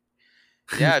more.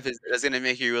 Yeah, if it's gonna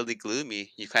make you really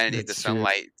gloomy, you kind of need the That's true.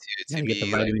 sunlight to Gotta get the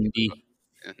be like. vitamin D.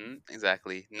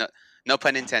 Exactly. No, no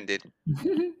pun intended.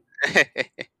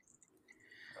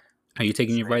 Are you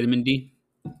taking your vitamin D?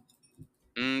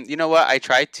 You know what? I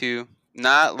tried to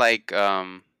not like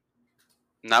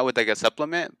not with like a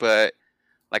supplement, but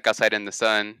like outside in the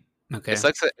sun. Okay, It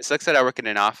sucks that I work in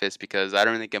an office because I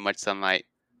don't really get much sunlight.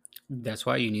 that's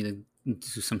why you need to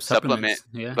do some Supplement. supplements.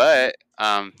 Yeah. But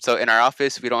so in our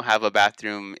office we don't have a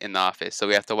bathroom in the office, so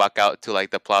we have to walk out to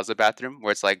like the plaza bathroom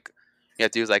where it's like you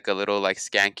have to use like a little like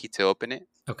scan key to open it.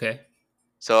 Okay.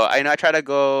 So I know I try to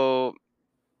go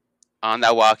on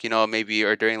that walk, maybe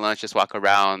or during lunch, just walk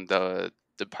around the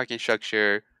parking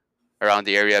structure around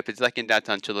the area. It's like in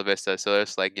downtown Chula Vista, so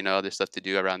there's like there's stuff to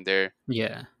do around there.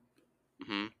 Yeah.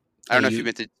 hmm I Yeah. don't know if you've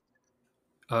been to.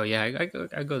 Oh yeah.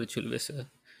 I go to Chula Vista.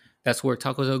 That's where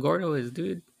Tacos El Gordo is,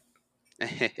 dude.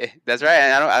 That's right.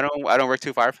 And I don't work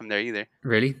too far from there either.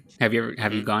 Really? Have you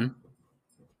hmm gone,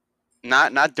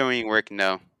 Not during work,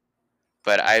 no,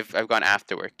 but I've gone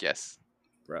after work. Yes,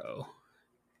 bro?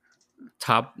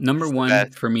 Top number it's the one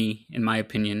best for me, in my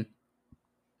opinion,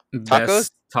 tacos.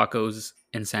 best tacos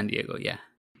in San Diego. Yeah.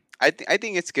 I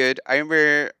think it's good. I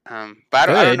remember, but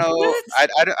I don't Good. know. What?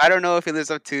 I don't know if it lives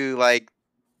up to like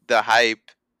the hype.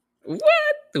 What?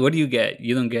 What do you get?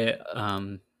 You don't get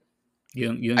you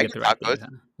don't I get get the right tacos. things,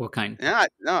 huh? What kind? Yeah,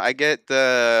 no, I get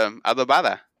the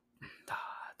adobada.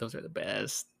 Those are the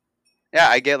best. Yeah,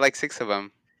 I get like 6 of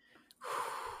them.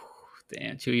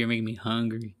 Damn, Chew, you're making me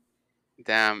hungry.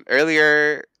 Damn.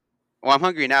 Earlier, well, I'm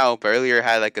hungry now, but earlier I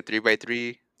had like a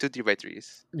 3x3, two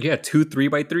 3x3s. Yeah, two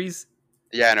 3x3s.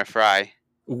 Yeah, and a fry.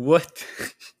 What?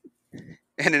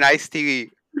 And an iced tea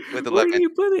with a Where do lemon. you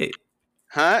put it?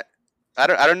 Huh? I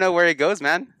don't know where it goes,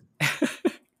 man.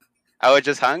 I was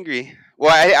just hungry.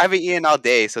 Well, I haven't eaten all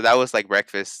day, so that was like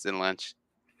breakfast and lunch.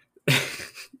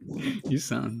 You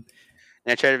sound.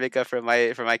 And I try to make up for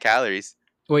my calories.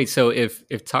 Wait, so if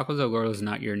Tacos El Gordo is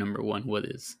not your number one, what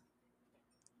is?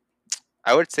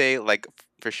 I would say like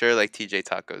for sure like TJ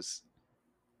Tacos.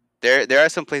 There are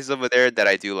some places over there that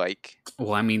I do like.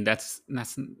 Well, I mean that's not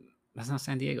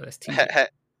San Diego. That's TJ.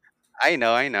 I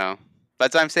know, I know.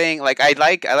 That's what I'm saying. Like I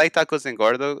like tacos and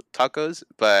gordo tacos,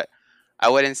 but I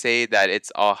wouldn't say that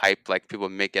it's all hype like people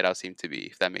make it out seem to be.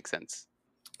 If that makes sense.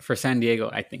 For San Diego,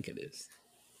 I think it is.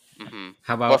 Mm-hmm.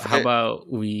 How Well, about how about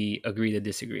we agree to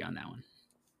disagree on that one?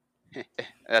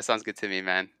 that sounds good to me,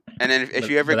 man. And then if But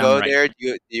you ever but I'm go right. there,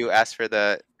 do you ask for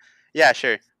the? Yeah,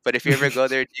 sure. But if you ever go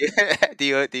there, do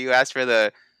you do you ask for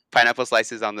the pineapple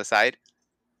slices on the side?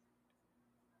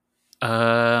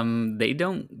 They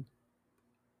don't.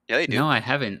 Yeah, they do. No, I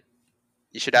haven't.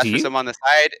 You should Do ask for you? some on the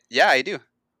side. Yeah, I do.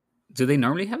 Do they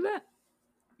normally have that?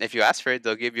 If you ask for it,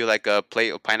 they'll give you like a plate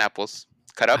of pineapples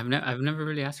cut up. I've never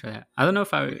really asked for that. I don't know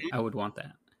if I Hmm. would want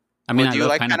that. I mean, Well, I do you love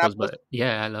like pineapples, pineapples? but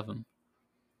yeah, I love them.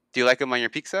 Do you like them on your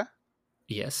pizza?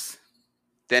 Yes,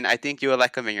 Then I think you would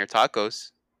like them in your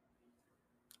tacos.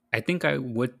 I think I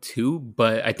would too,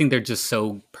 but I think they're just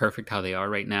so perfect how they are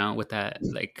right now with that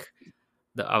like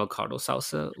the avocado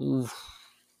salsa. Ooh,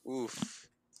 Oof,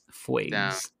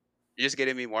 damn. flames. You're just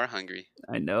getting me more hungry.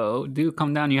 I know, dude.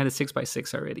 Come down. You had a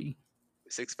 6x6 already.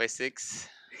 6 by 6.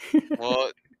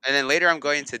 Well, and then later I'm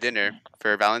going to dinner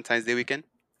for Valentine's Day weekend.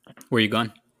 Where you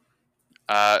going?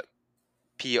 Uh,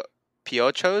 Pio-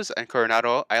 Piochos and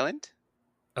Coronado Island.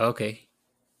 Okay.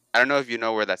 I don't know if you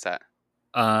know where that's at.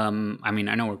 I mean,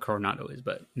 I know where Coronado is,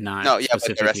 but No, not yeah, but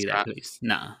the specifically that restaurant. place.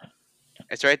 Nah.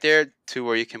 It's right there to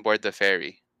where you can board the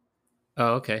ferry.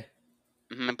 Oh, okay.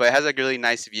 But it has like a really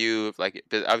nice view. But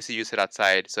obviously you sit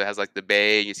outside, so it has like the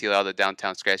bay. You see all the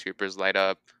downtown skyscrapers light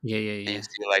up, Yeah, yeah, and you yeah.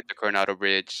 see like the Coronado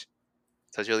Bridge.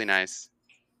 So it's really nice.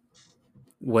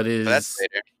 What But that's is?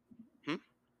 later. Hmm?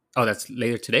 Oh, that's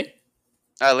later today.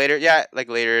 Later, yeah, like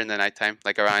later in the nighttime,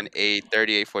 like around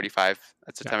 8:30, 8:45.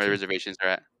 That's the time the Gotcha. reservations are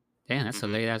at. Damn, that's a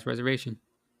Hmm. late ass reservation.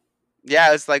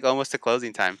 Yeah, it's like almost to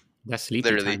closing time. That's sleepy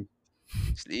Literally, time.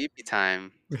 sleepy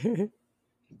time. Or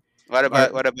What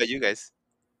about you guys?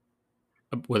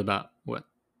 what about what?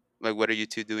 Like, what are you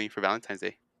two doing for Valentine's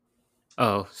Day?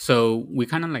 Oh, so we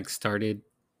kind of like started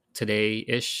today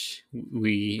ish.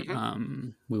 Hmm.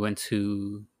 We went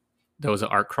to there was an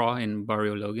art crawl in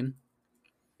Barrio Logan,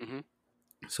 Hmm.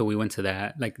 so we went to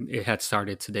that. Like it had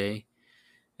started today,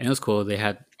 and it was cool. They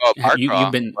had Oh, bar you've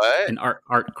crawl. been What? an art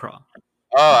crawl.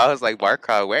 Oh, I was like bar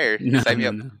crawl. Where? No, Sign me no,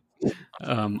 up.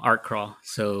 no. Art crawl.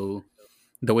 So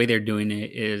the way they're doing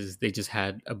it is they just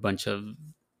had a bunch of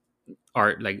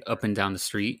art like up and down the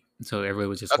street. So everybody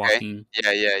was just Okay. walking.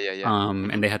 Yeah, yeah, yeah, yeah. Hmm.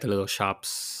 And they had the little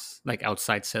shops like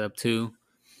outside set up too.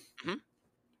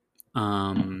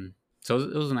 Hmm. So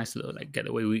it was a nice little like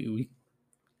getaway. We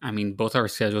I mean, both our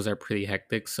schedules are pretty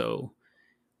hectic, so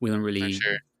we don't For really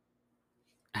sure.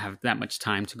 have that much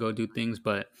time to go do things.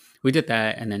 But we did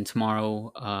that, and then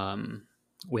tomorrow,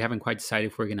 we haven't quite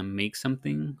decided if we're gonna make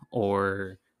something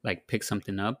or like pick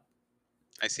something up,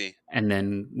 I see. and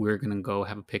then we're gonna go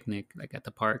have a picnic like at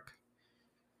the park.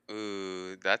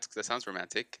 Ooh, that sounds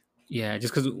romantic. Yeah,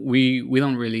 just because we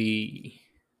don't really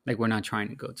like we're not trying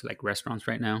to go to like restaurants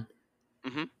right now.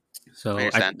 Hmm. I So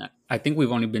understand. I think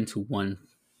we've only been to one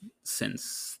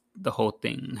since the whole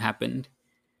thing happened,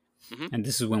 Hmm. and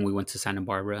this is when we went to Santa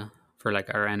Barbara for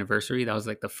like our anniversary. That was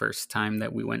like the first time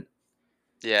that we went,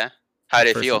 Yeah. How the did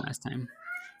it first and feel? last time.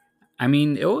 I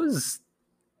mean, it was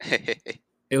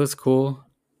cool.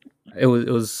 It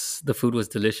was the food was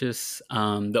delicious.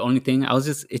 The only thing I was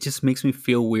just it just makes me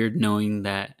feel weird knowing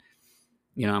that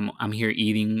I'm here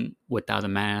eating without a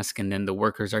mask, and then the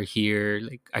workers are here.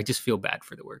 Like I just feel bad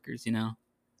for the workers, you know.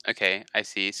 Okay, I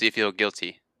see. So you feel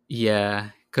guilty.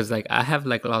 Yeah, because like I have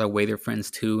like a lot of waiter friends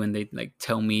too, and they like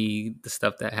tell me the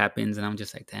stuff that happens, and I'm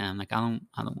just like, damn, like I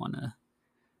don't want to.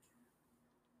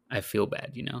 I feel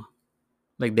bad, you know.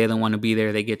 Like they don't want to be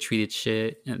there, they get treated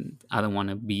shit, and I don't want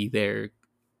to be there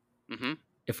Hmm.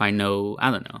 if I know.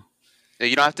 I don't know.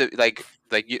 You don't have to like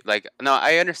you like. No,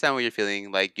 I understand what you're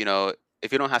feeling. Like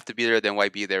if you don't have to be there, then why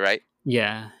be there, right?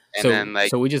 Yeah. And So then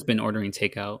like so we just been ordering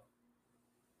takeout,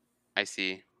 I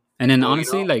see. and then Well,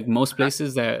 honestly, like most uh,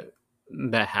 places that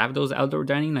have those outdoor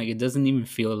dining, like it doesn't even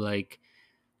feel like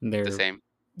the they're same.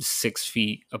 6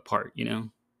 feet apart, you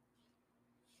know.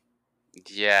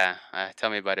 Yeah, tell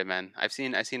me about it, man. I've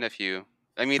seen a few.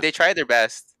 I mean, they try their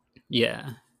best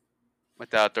Yeah.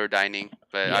 with the outdoor dining,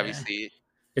 but Yeah. obviously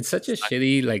It's such a it's not.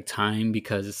 shitty like time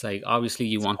because it's like obviously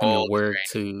you It's want them to cold. It's work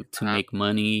raining. to Uh huh. make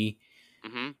money,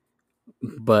 Mhm.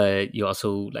 but you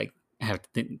also like have to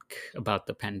think about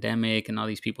the pandemic and all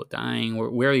these people dying. We're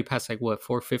already past like what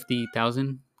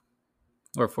 450,000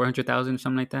 or 400,000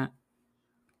 something like that.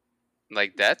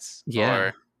 Like deaths Yeah,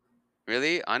 or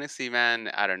really? Honestly, man,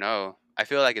 I don't know. I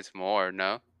feel like it's more.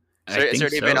 No. I It's think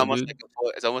already been so, almost dude. like a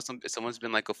full. It's almost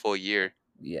been like a full year.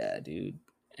 Yeah, dude.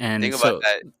 And Think about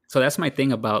that. So that's my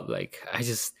thing about, like,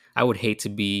 I would hate to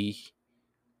be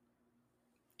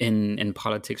in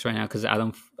politics right now, because I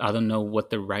don't know what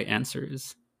the right answer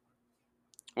is.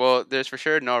 Well, there's for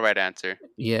sure no right answer.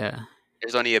 Yeah.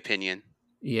 There's only opinion.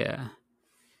 Yeah.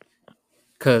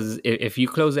 Because if you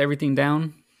close everything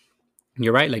down,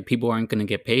 you're right. Like, people aren't going to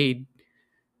get paid.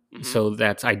 Mm-hmm. So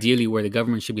that's ideally where the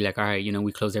government should be like, all right,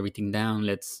 we close everything down.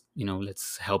 Let's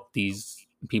help these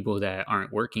people that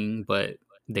aren't working, but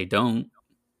they don't.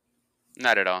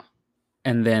 Not at all.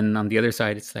 And then on the other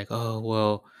side, it's like, oh,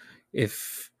 well,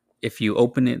 if you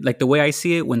open it, like, the way I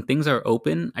see it, when things are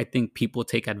open, I think people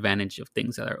take advantage of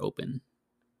things that are open.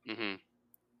 Mm-hmm.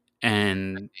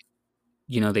 And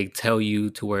they tell you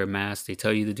to wear a mask, they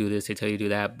tell you to do this, they tell you to do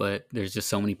that, but there's just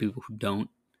so many people who don't.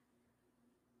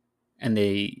 And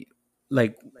they,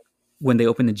 like, when they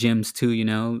open the gyms too,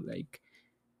 like,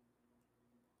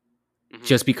 mm-hmm.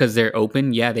 just because they're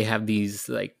open, yeah, they have these,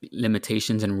 like,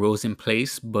 limitations and rules in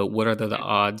place, but what are the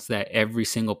odds that every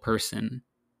single person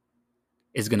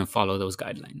is going to follow those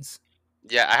guidelines?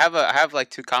 Yeah, I have like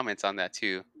 2 comments on that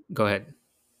too. Go ahead.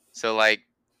 So, like,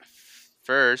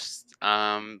 first,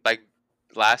 like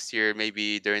last year,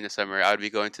 maybe during the summer, I would be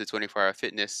going to the 24-hour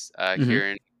fitness Mm-hmm.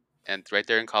 here and right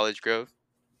there in College Grove.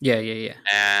 Yeah.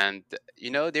 And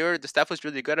the staff was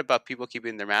really good about people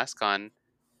keeping their mask on.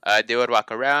 They would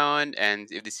walk around, and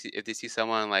if they see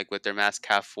someone, like, with their mask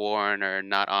half worn or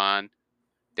not on,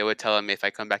 they would tell them, if I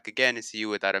come back again and see you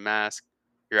without a mask,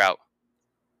 you're out.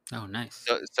 Oh, nice.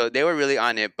 So they were really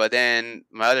on it. But then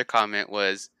my other comment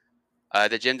was,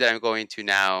 the gym that I'm going to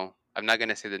now, I'm not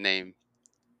gonna say the name,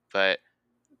 but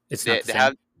they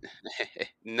have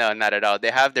no, not at all.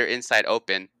 They have their inside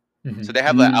open. Mm-hmm. So they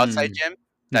have an outside gym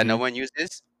that no one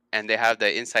uses, and they have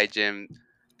the inside gym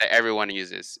that everyone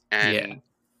uses. And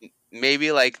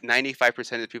maybe like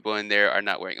 95% of the people in there are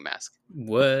not wearing a mask.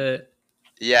 What?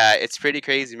 Yeah, it's pretty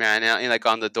crazy, man. And like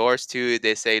on the doors too,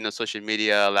 they say no social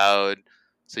media allowed.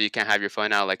 So you can't have your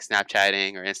phone out, like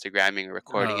Snapchatting or Instagramming or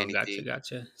recording anything.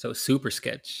 Gotcha. So super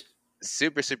sketch.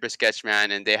 Super sketch,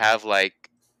 man. And they have, like,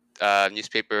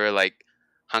 newspaper, like,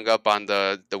 hung up on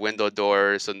the window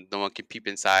doors so no one can peep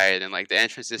inside, and like the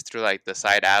entrance is through, like, the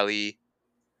side alley.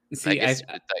 See, like,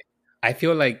 I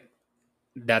feel like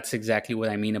that's exactly what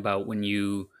I mean about when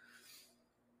you,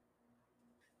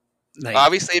 like,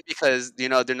 obviously, because they're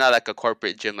not like a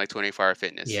corporate gym like 24-hour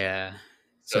fitness. Yeah.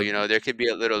 So there could be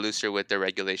a little looser with their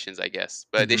regulations, I guess,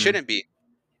 but they shouldn't be.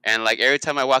 And like every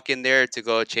time I walk in there to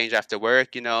go change after work,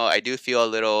 I do feel a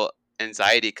little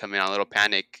anxiety coming on, a little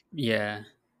panic. Yeah.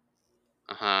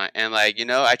 And like,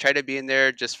 I try to be in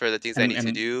there just for the things I need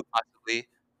to do, possibly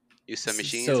use some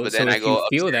machines, but then I go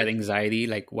if you feel that anxiety,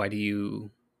 like, why do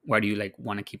you like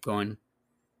want to keep going?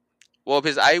 Well,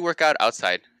 because I work out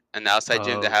outside, and the outside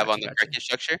gym they have on the parking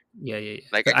structure. Yeah.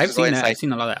 Like, I've seen that. I've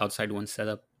seen a lot of outside ones set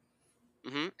up.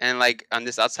 Mm-hmm. And like on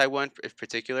this outside one in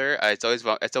particular, it's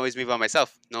always me by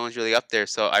myself. No one's really up there,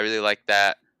 so I really like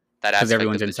that aspect. Because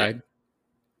everyone's inside.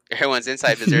 Everyone's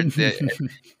inside because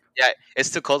yeah,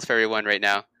 it's too cold for everyone right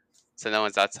now, so no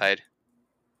one's outside.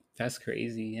 That's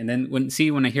crazy. And then when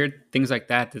I hear things like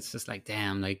that, it's just like,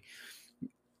 damn, like,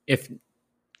 if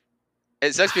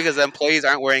it sucks because the employees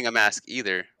aren't wearing a mask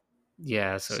either.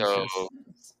 Yeah, so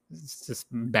it's just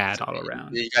bad all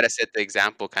around. You gotta set the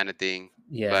example, kind of thing.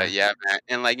 Yeah. But yeah, man,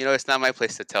 and like it's not my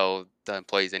place to tell the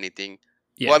employees anything.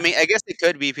 Yeah. Well, I mean, I guess it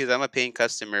could be because I'm a paying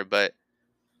customer, but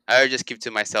I would just keep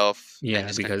to myself. Yeah, and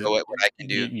just because what I can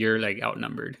do. You're like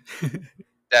outnumbered.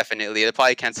 Definitely, they'll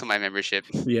probably cancel my membership.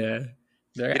 Yeah.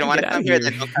 You don't want to come here,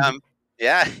 then don't come.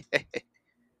 Yeah.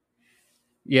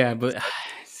 Yeah, but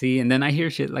see, and then I hear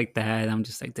shit like that, I'm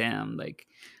just like, damn, like,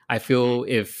 I feel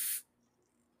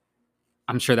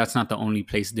I'm sure that's not the only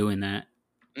place doing that.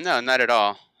 No, not at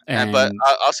all. But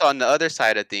also on the other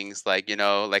side of things, like,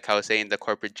 like I was saying, the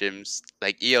corporate gyms,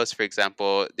 like EOS, for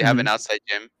example, they have an outside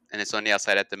gym, and it's only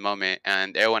outside at the moment,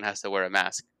 and everyone has to wear a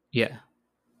mask. Yeah.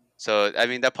 So, I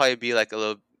mean, that'd probably be like a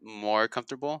little more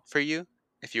comfortable for you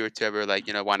if you were to ever, like,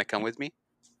 want to come with me,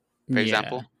 for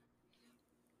example.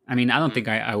 I mean, I don't think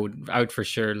I would for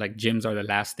sure, like, gyms are the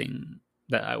last thing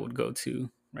that I would go to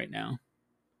right now.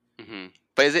 Mm-hmm.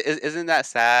 But isn't that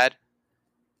sad?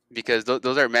 Because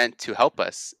those are meant to help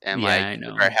us and like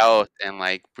our health and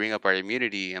like bring up our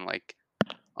immunity and like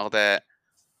all that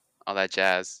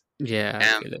jazz. Yeah,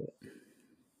 I feel it.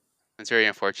 It's very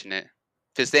unfortunate.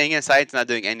 Because staying inside is not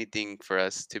doing anything for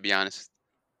us, to be honest.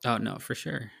 Oh no, for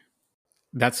sure.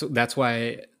 That's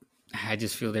why I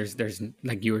just feel there's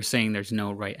like you were saying, there's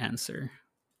no right answer.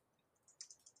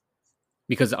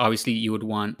 Because obviously you would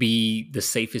want be the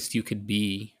safest you could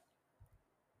be.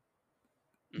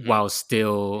 while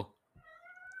still.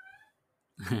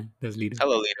 That's Lito.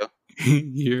 Hello, Lito.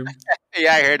 You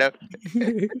Yeah, I heard him.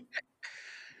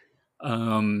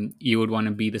 You would want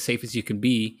to be the safest you can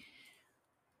be,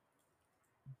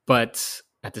 but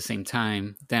at the same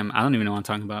time, damn, I don't even know what I'm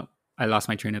talking about. I lost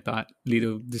my train of thought.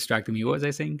 Lito distracted me. What was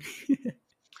I saying?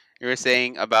 You were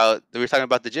saying we were talking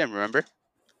about the gym, remember?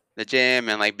 The gym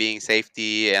and like being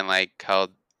safety and like how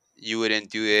you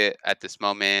wouldn't do it at this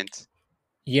moment.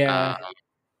 Yeah.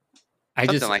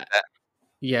 Something like that.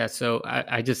 Yeah, so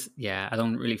I just, I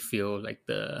don't really feel like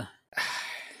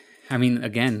I mean,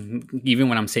 again, even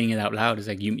when I'm saying it out loud, it's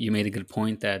like you made a good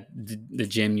point that the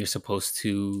gym, it's supposed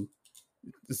to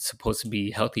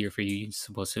be healthier for you. You're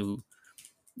supposed to,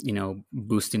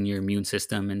 boost in your immune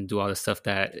system and do all the stuff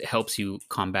that helps you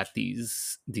combat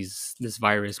this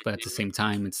virus. But at the same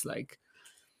time, it's like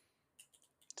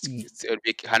it would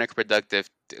be counterproductive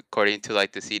according to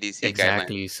like the CDC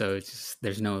exactly. guidelines. So it's just,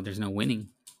 there's no winning.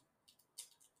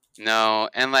 No,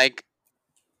 and like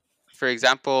for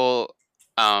example,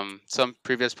 some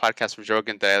previous podcasts from Joe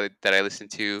Rogan that I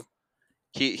listened to,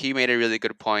 he made a really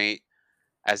good point,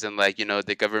 as in like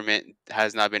the government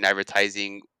has not been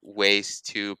advertising ways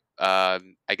to I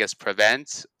guess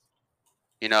prevent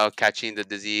catching the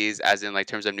disease, as in like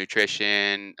terms of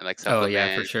nutrition and like Oh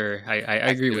yeah, for supplements, sure. I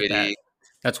agree with that. activity.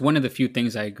 That's one of the few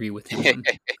things I agree with him on.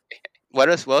 What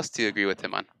else do you agree with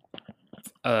him on?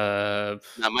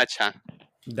 Not much, huh?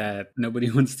 That nobody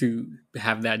wants to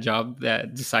have that job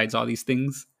that decides all these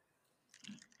things.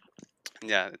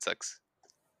 Yeah, it sucks.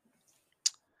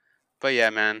 But yeah,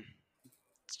 man,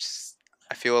 it's just,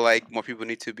 I feel like more people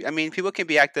need to be. I mean, people can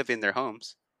be active in their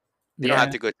homes. They don't have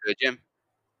to go to the gym.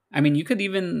 I mean, you could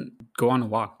even go on a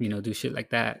walk, do shit like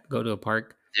that. Go to a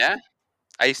park. Yeah,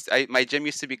 my gym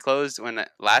used to be closed when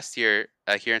last year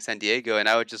here in San Diego, and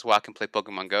I would just walk and play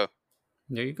Pokemon Go.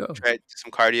 There you go. Try some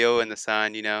cardio in the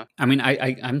sun, I mean,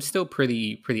 I'm still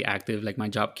pretty active. Like my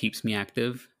job keeps me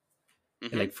active.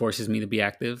 Mm-hmm. It like forces me to be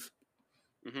active.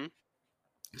 Mm-hmm.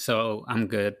 So I'm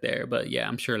good there. But yeah,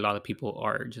 I'm sure a lot of people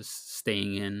are just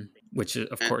staying in, which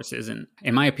of course isn't.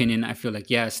 In my opinion, I feel like,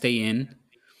 stay in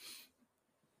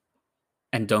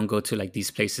and don't go to like these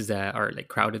places that are like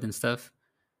crowded and stuff.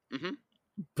 Mm-hmm.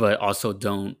 But also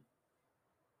don't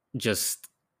just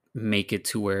make it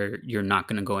to where you're not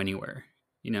going to go anywhere,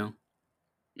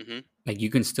 Mm-hmm. Like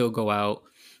you can still go out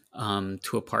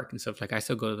to a park and stuff. Like I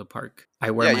still go to the park.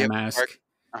 I wear my mask.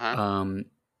 Uh-huh.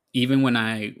 Even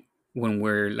when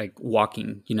we're like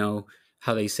walking,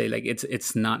 how they say like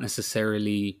it's not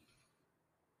necessarily,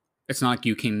 it's not like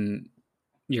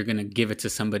you're gonna give it to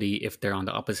somebody if they're on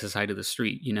the opposite side of the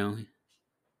street,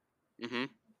 Mm-hmm.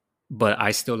 But I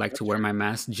still like to wear my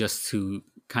mask just to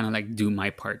kind of like do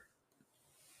my part,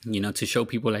 to show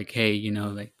people like, hey,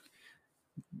 like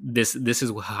this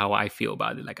is how I feel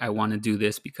about it. Like I want to do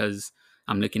this because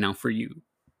I'm looking out for you.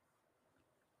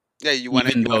 Yeah,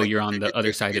 even though you're on the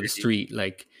other side of the street,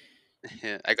 like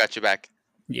yeah, I got you back.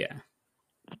 Yeah,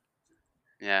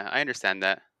 I understand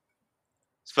that.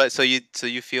 But so you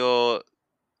feel,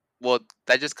 well,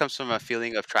 that just comes from a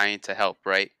feeling of trying to help,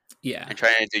 right? Yeah, and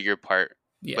trying to do your part.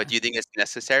 Yeah, but do you think it's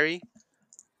necessary?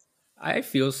 I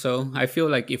feel so. I feel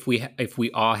like if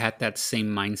we all had that same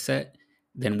mindset,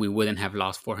 then we wouldn't have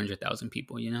lost 400,000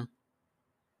 people.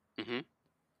 Mm-hmm.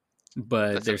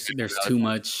 But there's too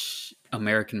much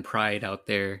American pride out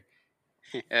there.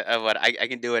 What I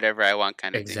can do whatever I want,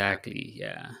 kind of exactly, thing. Exactly.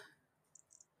 Yeah.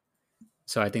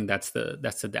 So I think that's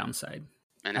the downside.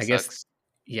 And I guess sucks.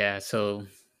 Yeah. So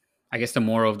I guess the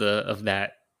moral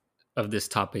of this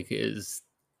topic is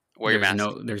wear your mask.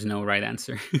 There's no right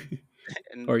answer.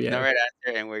 Or no right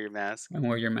answer, and wear your mask. And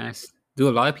wear your mask. Dude,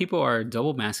 a lot of people are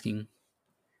double masking.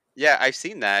 Yeah, I've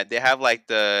seen that. They have like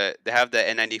the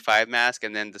N95 mask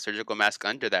and then the surgical mask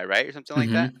under that, right, or something like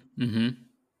that. Mm-hmm.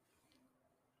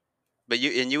 But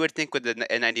you would think with the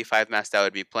N95 mask that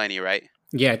would be plenty, right?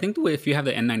 Yeah, I think if you have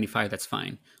the N95, that's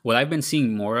fine. What I've been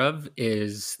seeing more of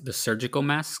is the surgical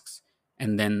masks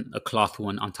and then a cloth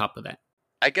one on top of that.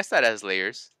 I guess that has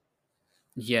layers.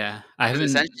 Yeah, I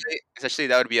haven't. Essentially,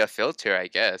 that would be a filter, I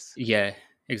guess. Yeah,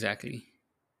 exactly.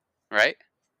 Right.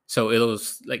 So it'll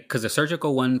like, because the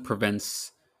surgical one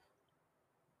prevents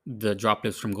the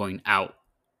droplets from going out,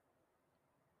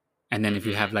 and then if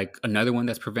you have like another one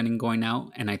that's preventing going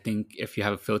out, and I think if you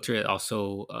have a filter, it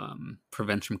also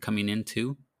prevents from coming in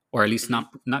too, or at least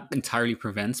not entirely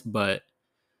prevents, but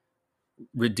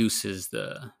reduces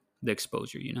the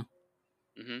exposure.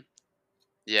 Mm-hmm.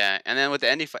 Yeah, and then with the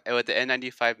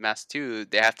N95 mask too,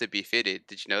 they have to be fitted.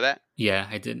 Did you know that? Yeah,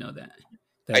 I did know that.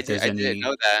 that I there's didn't any,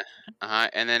 know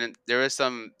that. And then there was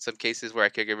some cases where our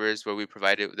caregivers where we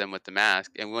provided them with the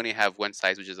mask, and we only have one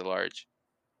size, which is a large.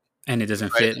 and it We doesn't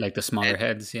provided fit them, like the smaller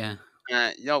heads. Yeah.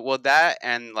 well, that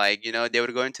and like they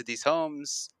would go into these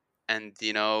homes, and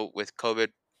with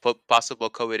COVID, possible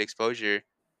COVID exposure,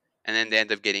 and then they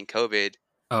end up getting COVID,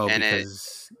 Oh, and it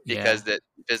because yeah.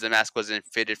 because the mask wasn't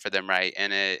fitted for them right,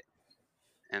 and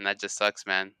that just sucks,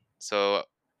 man. So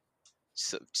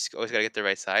just always gotta get the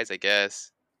right size, I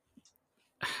guess.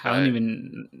 I don't But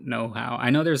even know how. I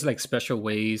know there's like special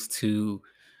ways to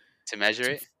measure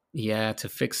to it, yeah, to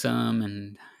fix them,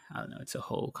 and I don't know. It's a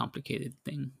whole complicated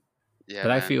thing. yeah,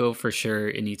 But I man. feel for sure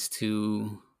it needs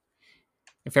to.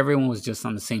 If everyone was just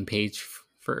on the same page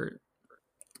for,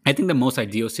 I think the most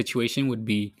ideal situation would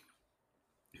be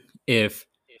if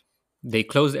they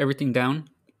closed everything down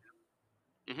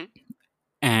hmm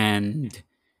and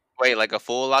Wait, like a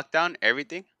full lockdown,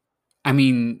 everything? I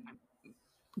mean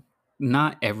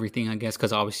not everything, I guess,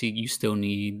 because obviously you still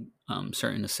need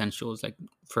certain essentials, like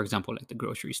for example, like the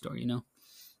grocery store,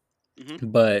 hmm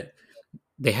But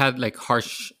they had like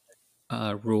harsh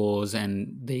rules,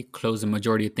 and they closed the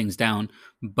majority of things down.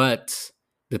 But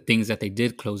the things that they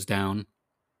did close down,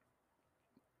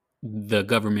 the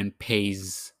government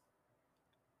pays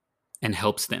and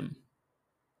helps them.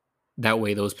 That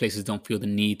way, those places don't feel the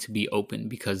need to be open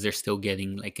because they're still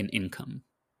getting like an income.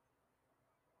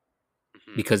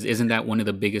 hmm Because isn't that one of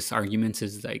the biggest arguments?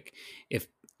 Is like if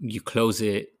you close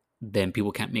it, then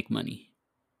people can't make money.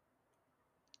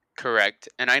 Correct.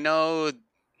 And I know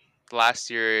last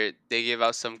year they gave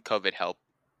out some COVID help.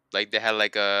 Like they had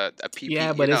like a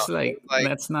Yeah, PP, but it's it like was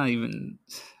like that's not even.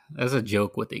 That's a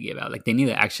joke what they give out. Like they need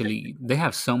to actually. They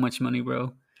have so much money,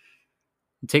 bro.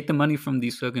 Take the money from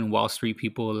these fucking Wall Street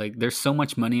people. Like there's so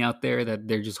much money out there that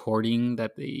they're just hoarding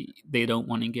that they don't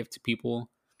want to give to people.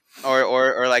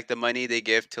 or like the money they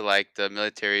give to like the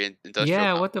military and industrial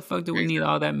Yeah, what complex. the fuck do For we need example.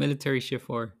 all that military shit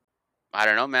for? I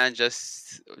don't know, man.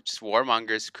 Just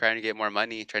warmongers trying to get more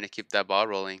money, trying to keep that ball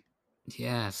rolling.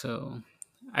 Yeah, so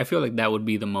I feel like that would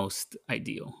be the most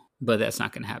ideal, but that's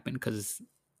not going to happen because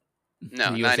the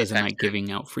No, U.S. not doesn't anytime like soon.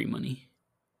 giving out free money.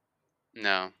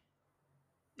 No,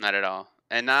 not at all.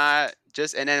 And not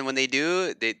just and then when they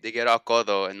do, they get all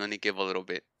codo and only give a little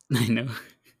bit. I know.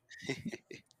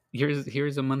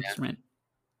 Here's a month's rent.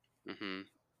 hmm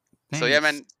So yeah, Thanks.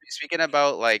 man.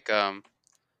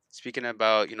 Speaking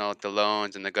about the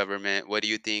loans and the government, what do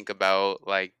you think about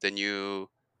like the new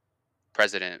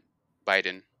president,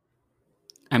 Biden?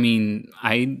 I mean,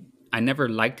 I never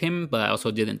liked him, but I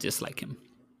also didn't dislike him.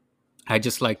 I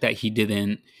just like that he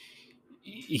didn't.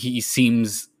 He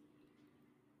seems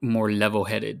more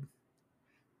level-headed.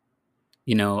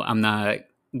 I'm not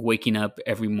waking up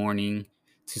every morning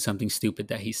to something stupid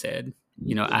that he said.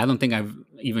 I don't think I've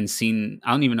even seen.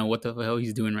 I don't even know what the hell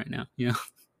he's doing right now.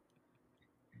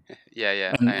 Yeah,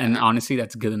 yeah. And honestly,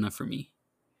 that's good enough for me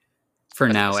for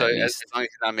now, So at as least. long as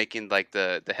he's not making like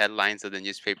the headlines of the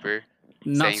newspaper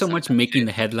Not saying so some much dumb making shit.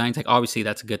 the headlines. Like obviously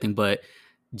that's a good thing, but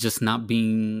just not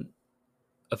being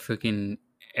a freaking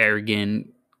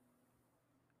arrogant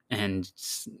and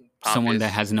someone that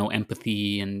Pompous. has no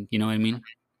empathy, and you know what I mean.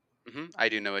 I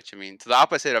do know what you mean. So the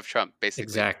opposite of Trump,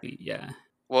 basically. Exactly, yeah.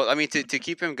 Well, I mean, to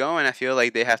keep him going, I feel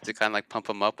like they have to kind of like pump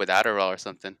him up with Adderall or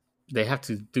something. They have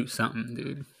to do something,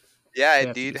 dude. Yeah, They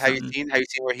have to do dude. Have you something. seen have you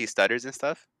seen where he stutters and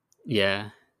stuff?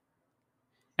 Yeah.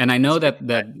 And I It's know pretty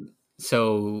that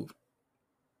so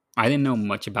I didn't know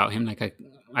much about him. Like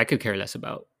I could care less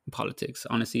about politics.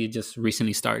 Honestly, it just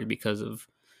recently started because of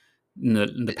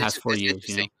the past four it's years,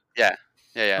 interesting. Yeah,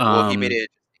 yeah, yeah. Well, he made Um it.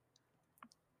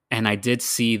 and I did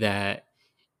see that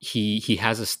he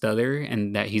has a stutter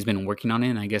and that he's been working on it,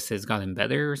 and I guess it's gotten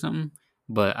better or something.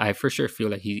 But I for sure feel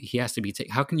like he has to be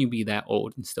how can you be that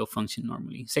old and still function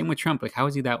normally? Same with Trump. Like how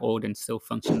is he that old and still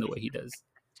function the way he does?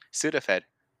 Sudafed.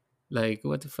 Like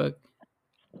what the fuck?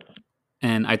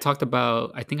 And I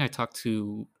think I talked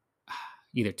to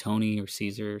either Tony or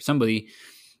Caesar or somebody,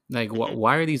 like hmm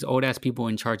why are these old ass people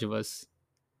in charge of us?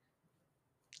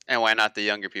 And why not the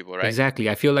younger people, right? Exactly.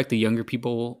 I feel like the younger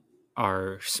people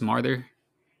are smarter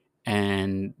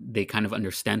and they kind of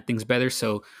understand things better.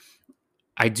 So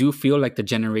I do feel like the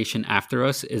generation after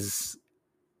us is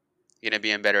You're gonna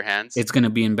be in better hands. it's going to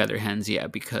be in better hands, yeah,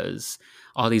 because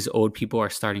all these old people are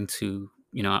starting to,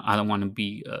 I don't want to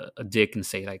be a dick and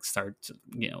say like start to,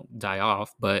 die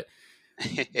off, but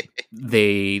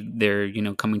they're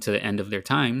coming to the end of their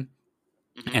time,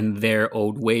 hmm and their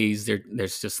old ways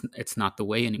there's just it's not the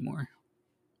way anymore.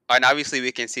 And obviously,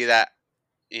 we can see that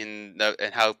in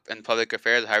how in public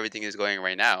affairs how everything is going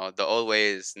right now. The old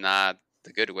way is not.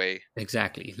 the good way.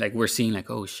 Exactly. Like we're seeing like,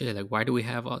 oh shit, like why do we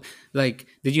have all like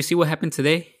did you see what happened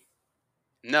today?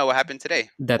 No, what happened today?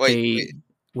 That Wait, they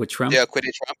with they Trump?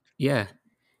 acquitted Trump? Yeah.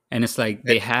 And it's like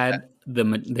I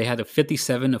didn't see that. they had a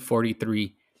 57 to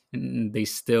 43 and they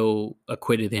still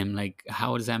acquitted him. Like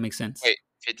how does that make sense? Wait,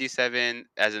 57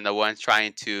 as in the ones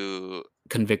trying to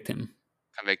Convict him.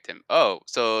 convict him. Oh,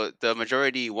 so the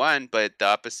majority won, but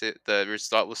the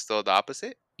result was still the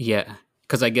opposite? Yeah.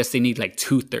 Cuz I guess they need like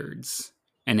 2/3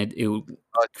 and it Oh,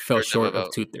 fell two-thirds of a short of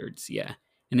vote. 2/3. Yeah.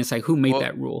 And it's like who made Well,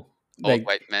 that rule? old Like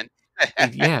white men.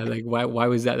 yeah, like why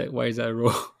was that why is that a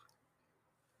rule?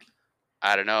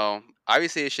 I don't know.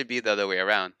 Obviously, it should be the other way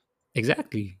around.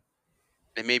 Exactly.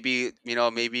 And maybe,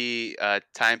 maybe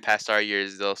time past our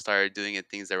years, they'll start doing it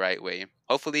things the right way.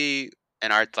 Hopefully,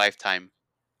 in our lifetime.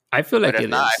 I feel But like if it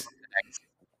not, I is. hope the next.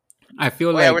 I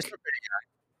feel Well, yeah, we're like still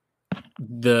pretty.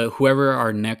 the whoever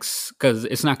our next because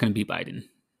it's not going to be Biden.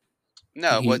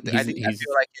 No, what I He's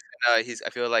feel like I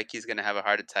feel like he's gonna have a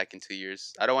heart attack in 2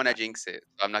 years. I don't want to jinx it.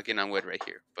 So I'm not getting on wood right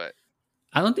here, but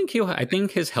I don't think he'll. I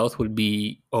think his health would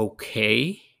be okay,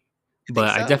 you think but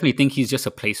I so? definitely think he's just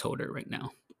a placeholder right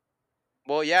now.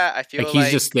 Well, yeah, I Like feel he's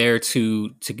like. just there to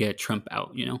get Trump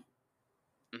out. You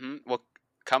know. Well,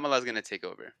 Kamala's gonna take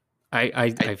over. I I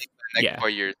think for the next yeah, 4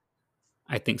 years.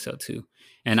 I think so too.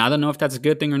 And I don't know if that's a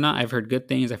good thing or not. I've heard good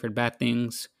things. I've heard bad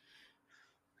things.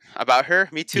 About her,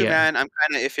 me too, Yeah, man. I'm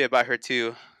kind of iffy about her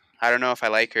too. I don't know if I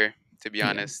like her, to be yeah.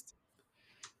 honest.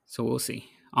 So we'll see.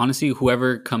 Honestly,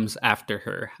 whoever comes after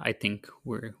her, I think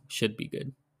should be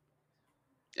good.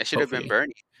 It should have been Hopefully,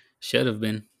 Bernie. should have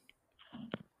been.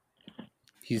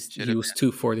 Should He have was been.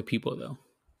 too for the people though.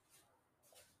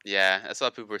 Yeah, that's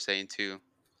what people were saying too.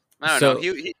 I don't know. So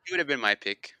He would have been my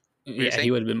pick. What are you yeah, he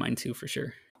saying? would have been mine too for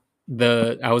sure.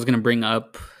 I was gonna bring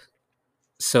up.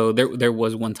 So there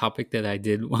was one topic that I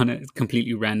did want to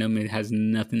completely random. It has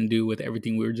nothing to do with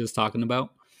everything we were just talking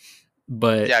about.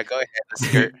 But Yeah, go ahead. The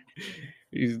skirt.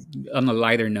 on a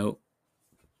lighter note,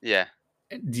 Yeah.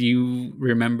 do you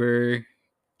remember?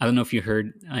 I don't know if you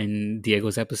heard in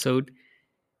Diego's episode,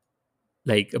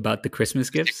 like about the Christmas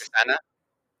Secret gifts. Santa.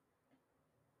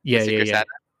 The Yeah, yeah, Secret yeah, Santa.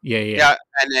 yeah, yeah. Yeah,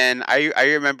 and then I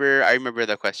remember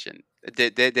the question.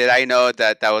 Did I know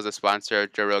that was a sponsor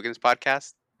of Joe Rogan's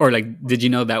podcast? Or like, did you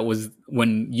know that was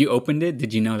when you opened it?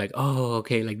 Did you know like, oh,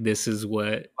 okay, like this is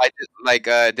what?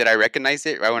 Did I recognize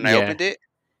it right when I Yeah. opened it?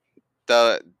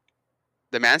 The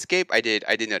the Manscaped, I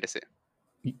did notice it.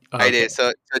 I Okay. did.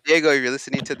 So Diego, if you're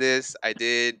listening to this, I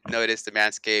did notice the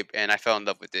Manscaped, and I fell in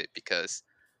love with it because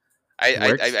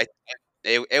Works.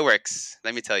 it works.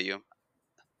 Let me tell you.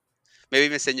 Maybe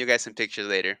even send you guys some pictures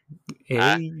later. Hey,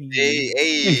 Hey.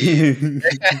 hey.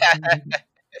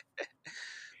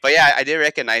 But yeah, I did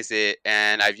recognize it,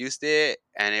 and I've used it,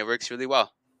 and it works really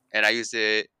well. And I use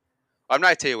it. I'm not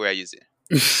gonna tell you where I use it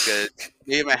because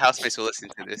maybe my housemates will listen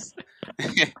to this.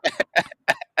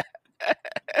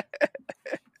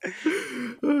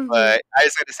 But I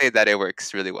just got to say that it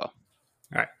works really well.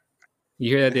 All right.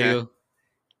 You hear that, Diego?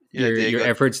 Yeah, Your Diego.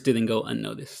 efforts didn't go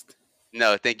unnoticed.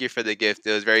 No, thank you for the gift.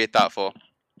 It was very thoughtful,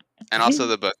 and also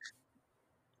the book.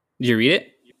 Did you read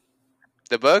it?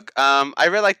 The book. I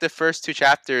read like the first 2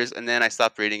 chapters, and then I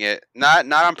stopped reading it. Not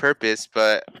on purpose,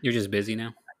 but You're just busy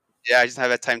now. yeah, I just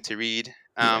haven't had time to read.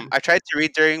 Yeah. I tried to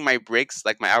read during my breaks,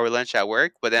 like my hour lunch at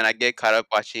work, but then I get caught up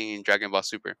watching Dragon Ball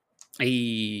Super.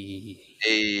 Hey.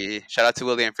 Hey, shout out to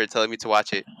William for telling me to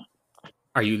watch it.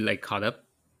 Are you like caught up?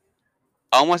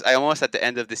 I almost at the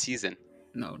end of the season.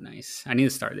 No, nice. I need to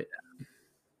start it.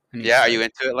 Yeah, are you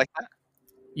into it like that?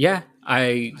 Yeah,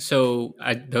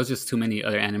 those just too many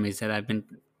other animes that I've been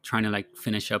trying to like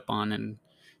finish up on and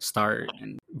start,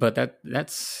 but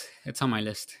it's on my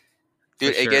list.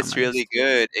 Dude, it gets really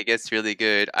good. It gets really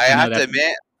good. I I know have to that.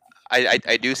 admit,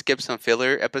 I do skip some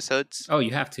filler episodes Oh,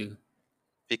 you have to.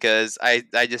 because I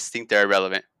just think they're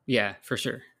irrelevant. Yeah, for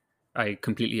sure. I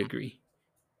completely agree.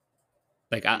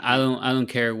 Like Mm-hmm. I don't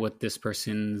care what this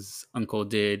person's uncle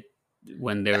did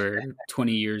when they were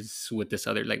 20 years with this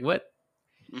other. Like what?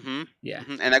 Mm-hmm. Yeah,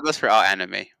 Mm-hmm. And that goes for all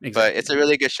anime. exactly. But it's a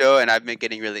really good show, and I've been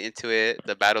getting really into it.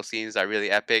 The battle scenes are really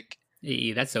epic.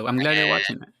 Hey, that's so. I'm glad you're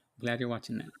watching that. Glad you're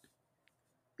watching that.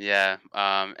 Yeah.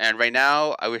 And right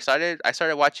now, I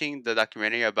started watching the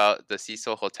documentary about the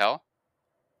Cecil Hotel.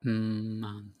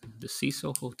 The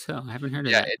Cecil Hotel. I haven't heard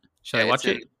of Yeah. that. Should I watch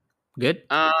it? Good.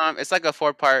 It's like a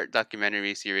 4-part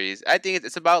documentary series. I think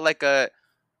it's about like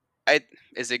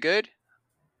is it good?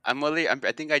 I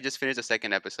think I just finished the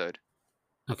second episode.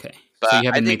 Okay. But So you I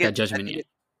haven't think made that judgment yet.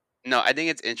 No, I think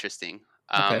it's interesting.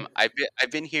 Okay.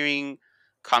 I've been hearing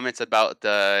comments about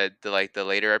the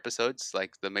later episodes,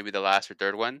 like maybe the last or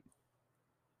third one.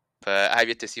 but I have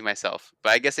yet to see myself.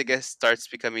 But I guess it starts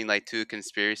becoming like too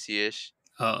conspiracy-ish.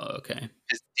 Oh, okay.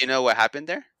 Do you know what happened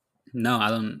there? No,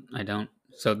 I don't.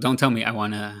 So don't tell me.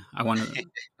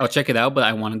 I'll check it out, but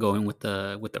I want to go in with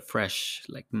the fresh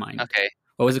like mind. Okay.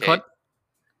 What was it called?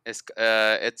 It's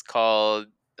called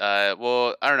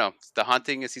well, I don't know. It's The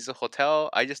Haunting of Cecil Hotel.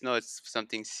 I just know it's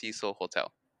something Cecil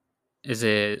Hotel. Is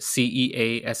it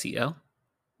CEASEL?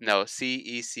 No,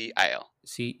 CECIL.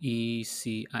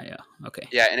 CECIL. Okay.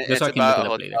 Yeah, and Just so I can look it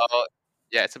up later.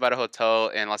 Yeah, it's about a hotel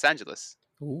in Los Angeles.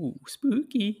 Ooh,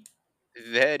 spooky.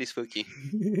 Very spooky.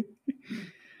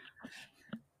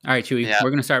 All right, Chewy. Yeah.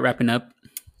 We're gonna start wrapping up.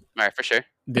 All right, for sure.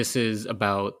 This is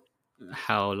about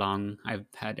how long I've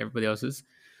had everybody else's.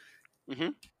 Mm-hmm.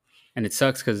 And it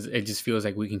sucks because it just feels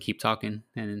like we can keep talking,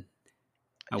 and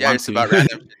I want it's about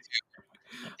random shit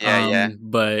too. Yeah.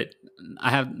 But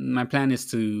my plan is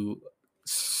to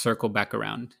circle back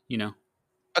around.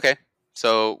 Okay.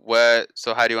 So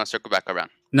how do you want to circle back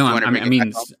around? No, I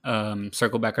mean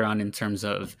circle back around in terms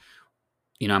of,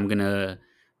 I'm gonna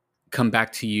come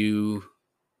back to you.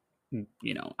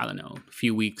 I don't know, a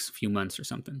few weeks, a few months, or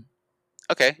something.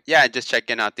 Okay. Yeah, just check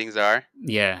in how things are.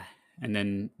 Yeah, and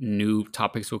then new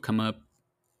topics will come up,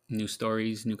 new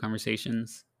stories, new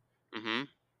conversations. Mm-hmm.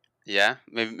 Yeah,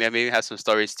 maybe have some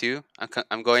stories too.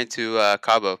 I'm going to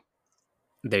Cabo.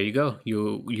 There you go.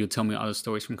 You'll tell me all the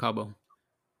stories from Cabo.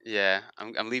 Yeah,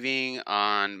 I'm leaving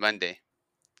on Monday.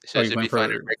 So you're going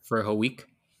for a whole week?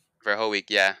 For a whole week,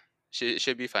 yeah.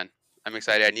 Should be fun. I'm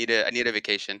excited. I need a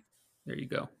vacation. There you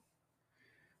go.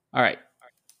 All right.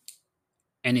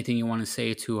 Anything you want to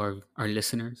say to our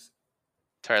listeners?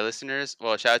 To our listeners,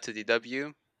 well, shout out to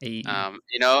DW. Hey.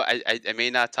 I may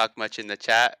not talk much in the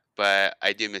chat, but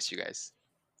I do miss you guys.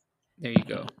 There you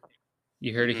go.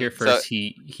 You heard it here first. So,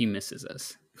 he misses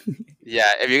us. Yeah,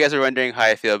 if you guys are wondering how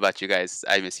I feel about you guys,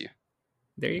 I miss you.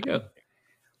 There you go.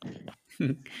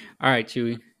 All right,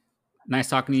 Chewy. Nice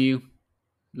talking to you.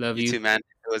 Love you. You too, man.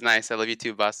 It was nice. I love you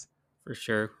too, boss. For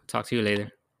sure. Talk to you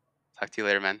later. Talk to you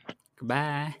later, man.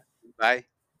 Goodbye. Bye.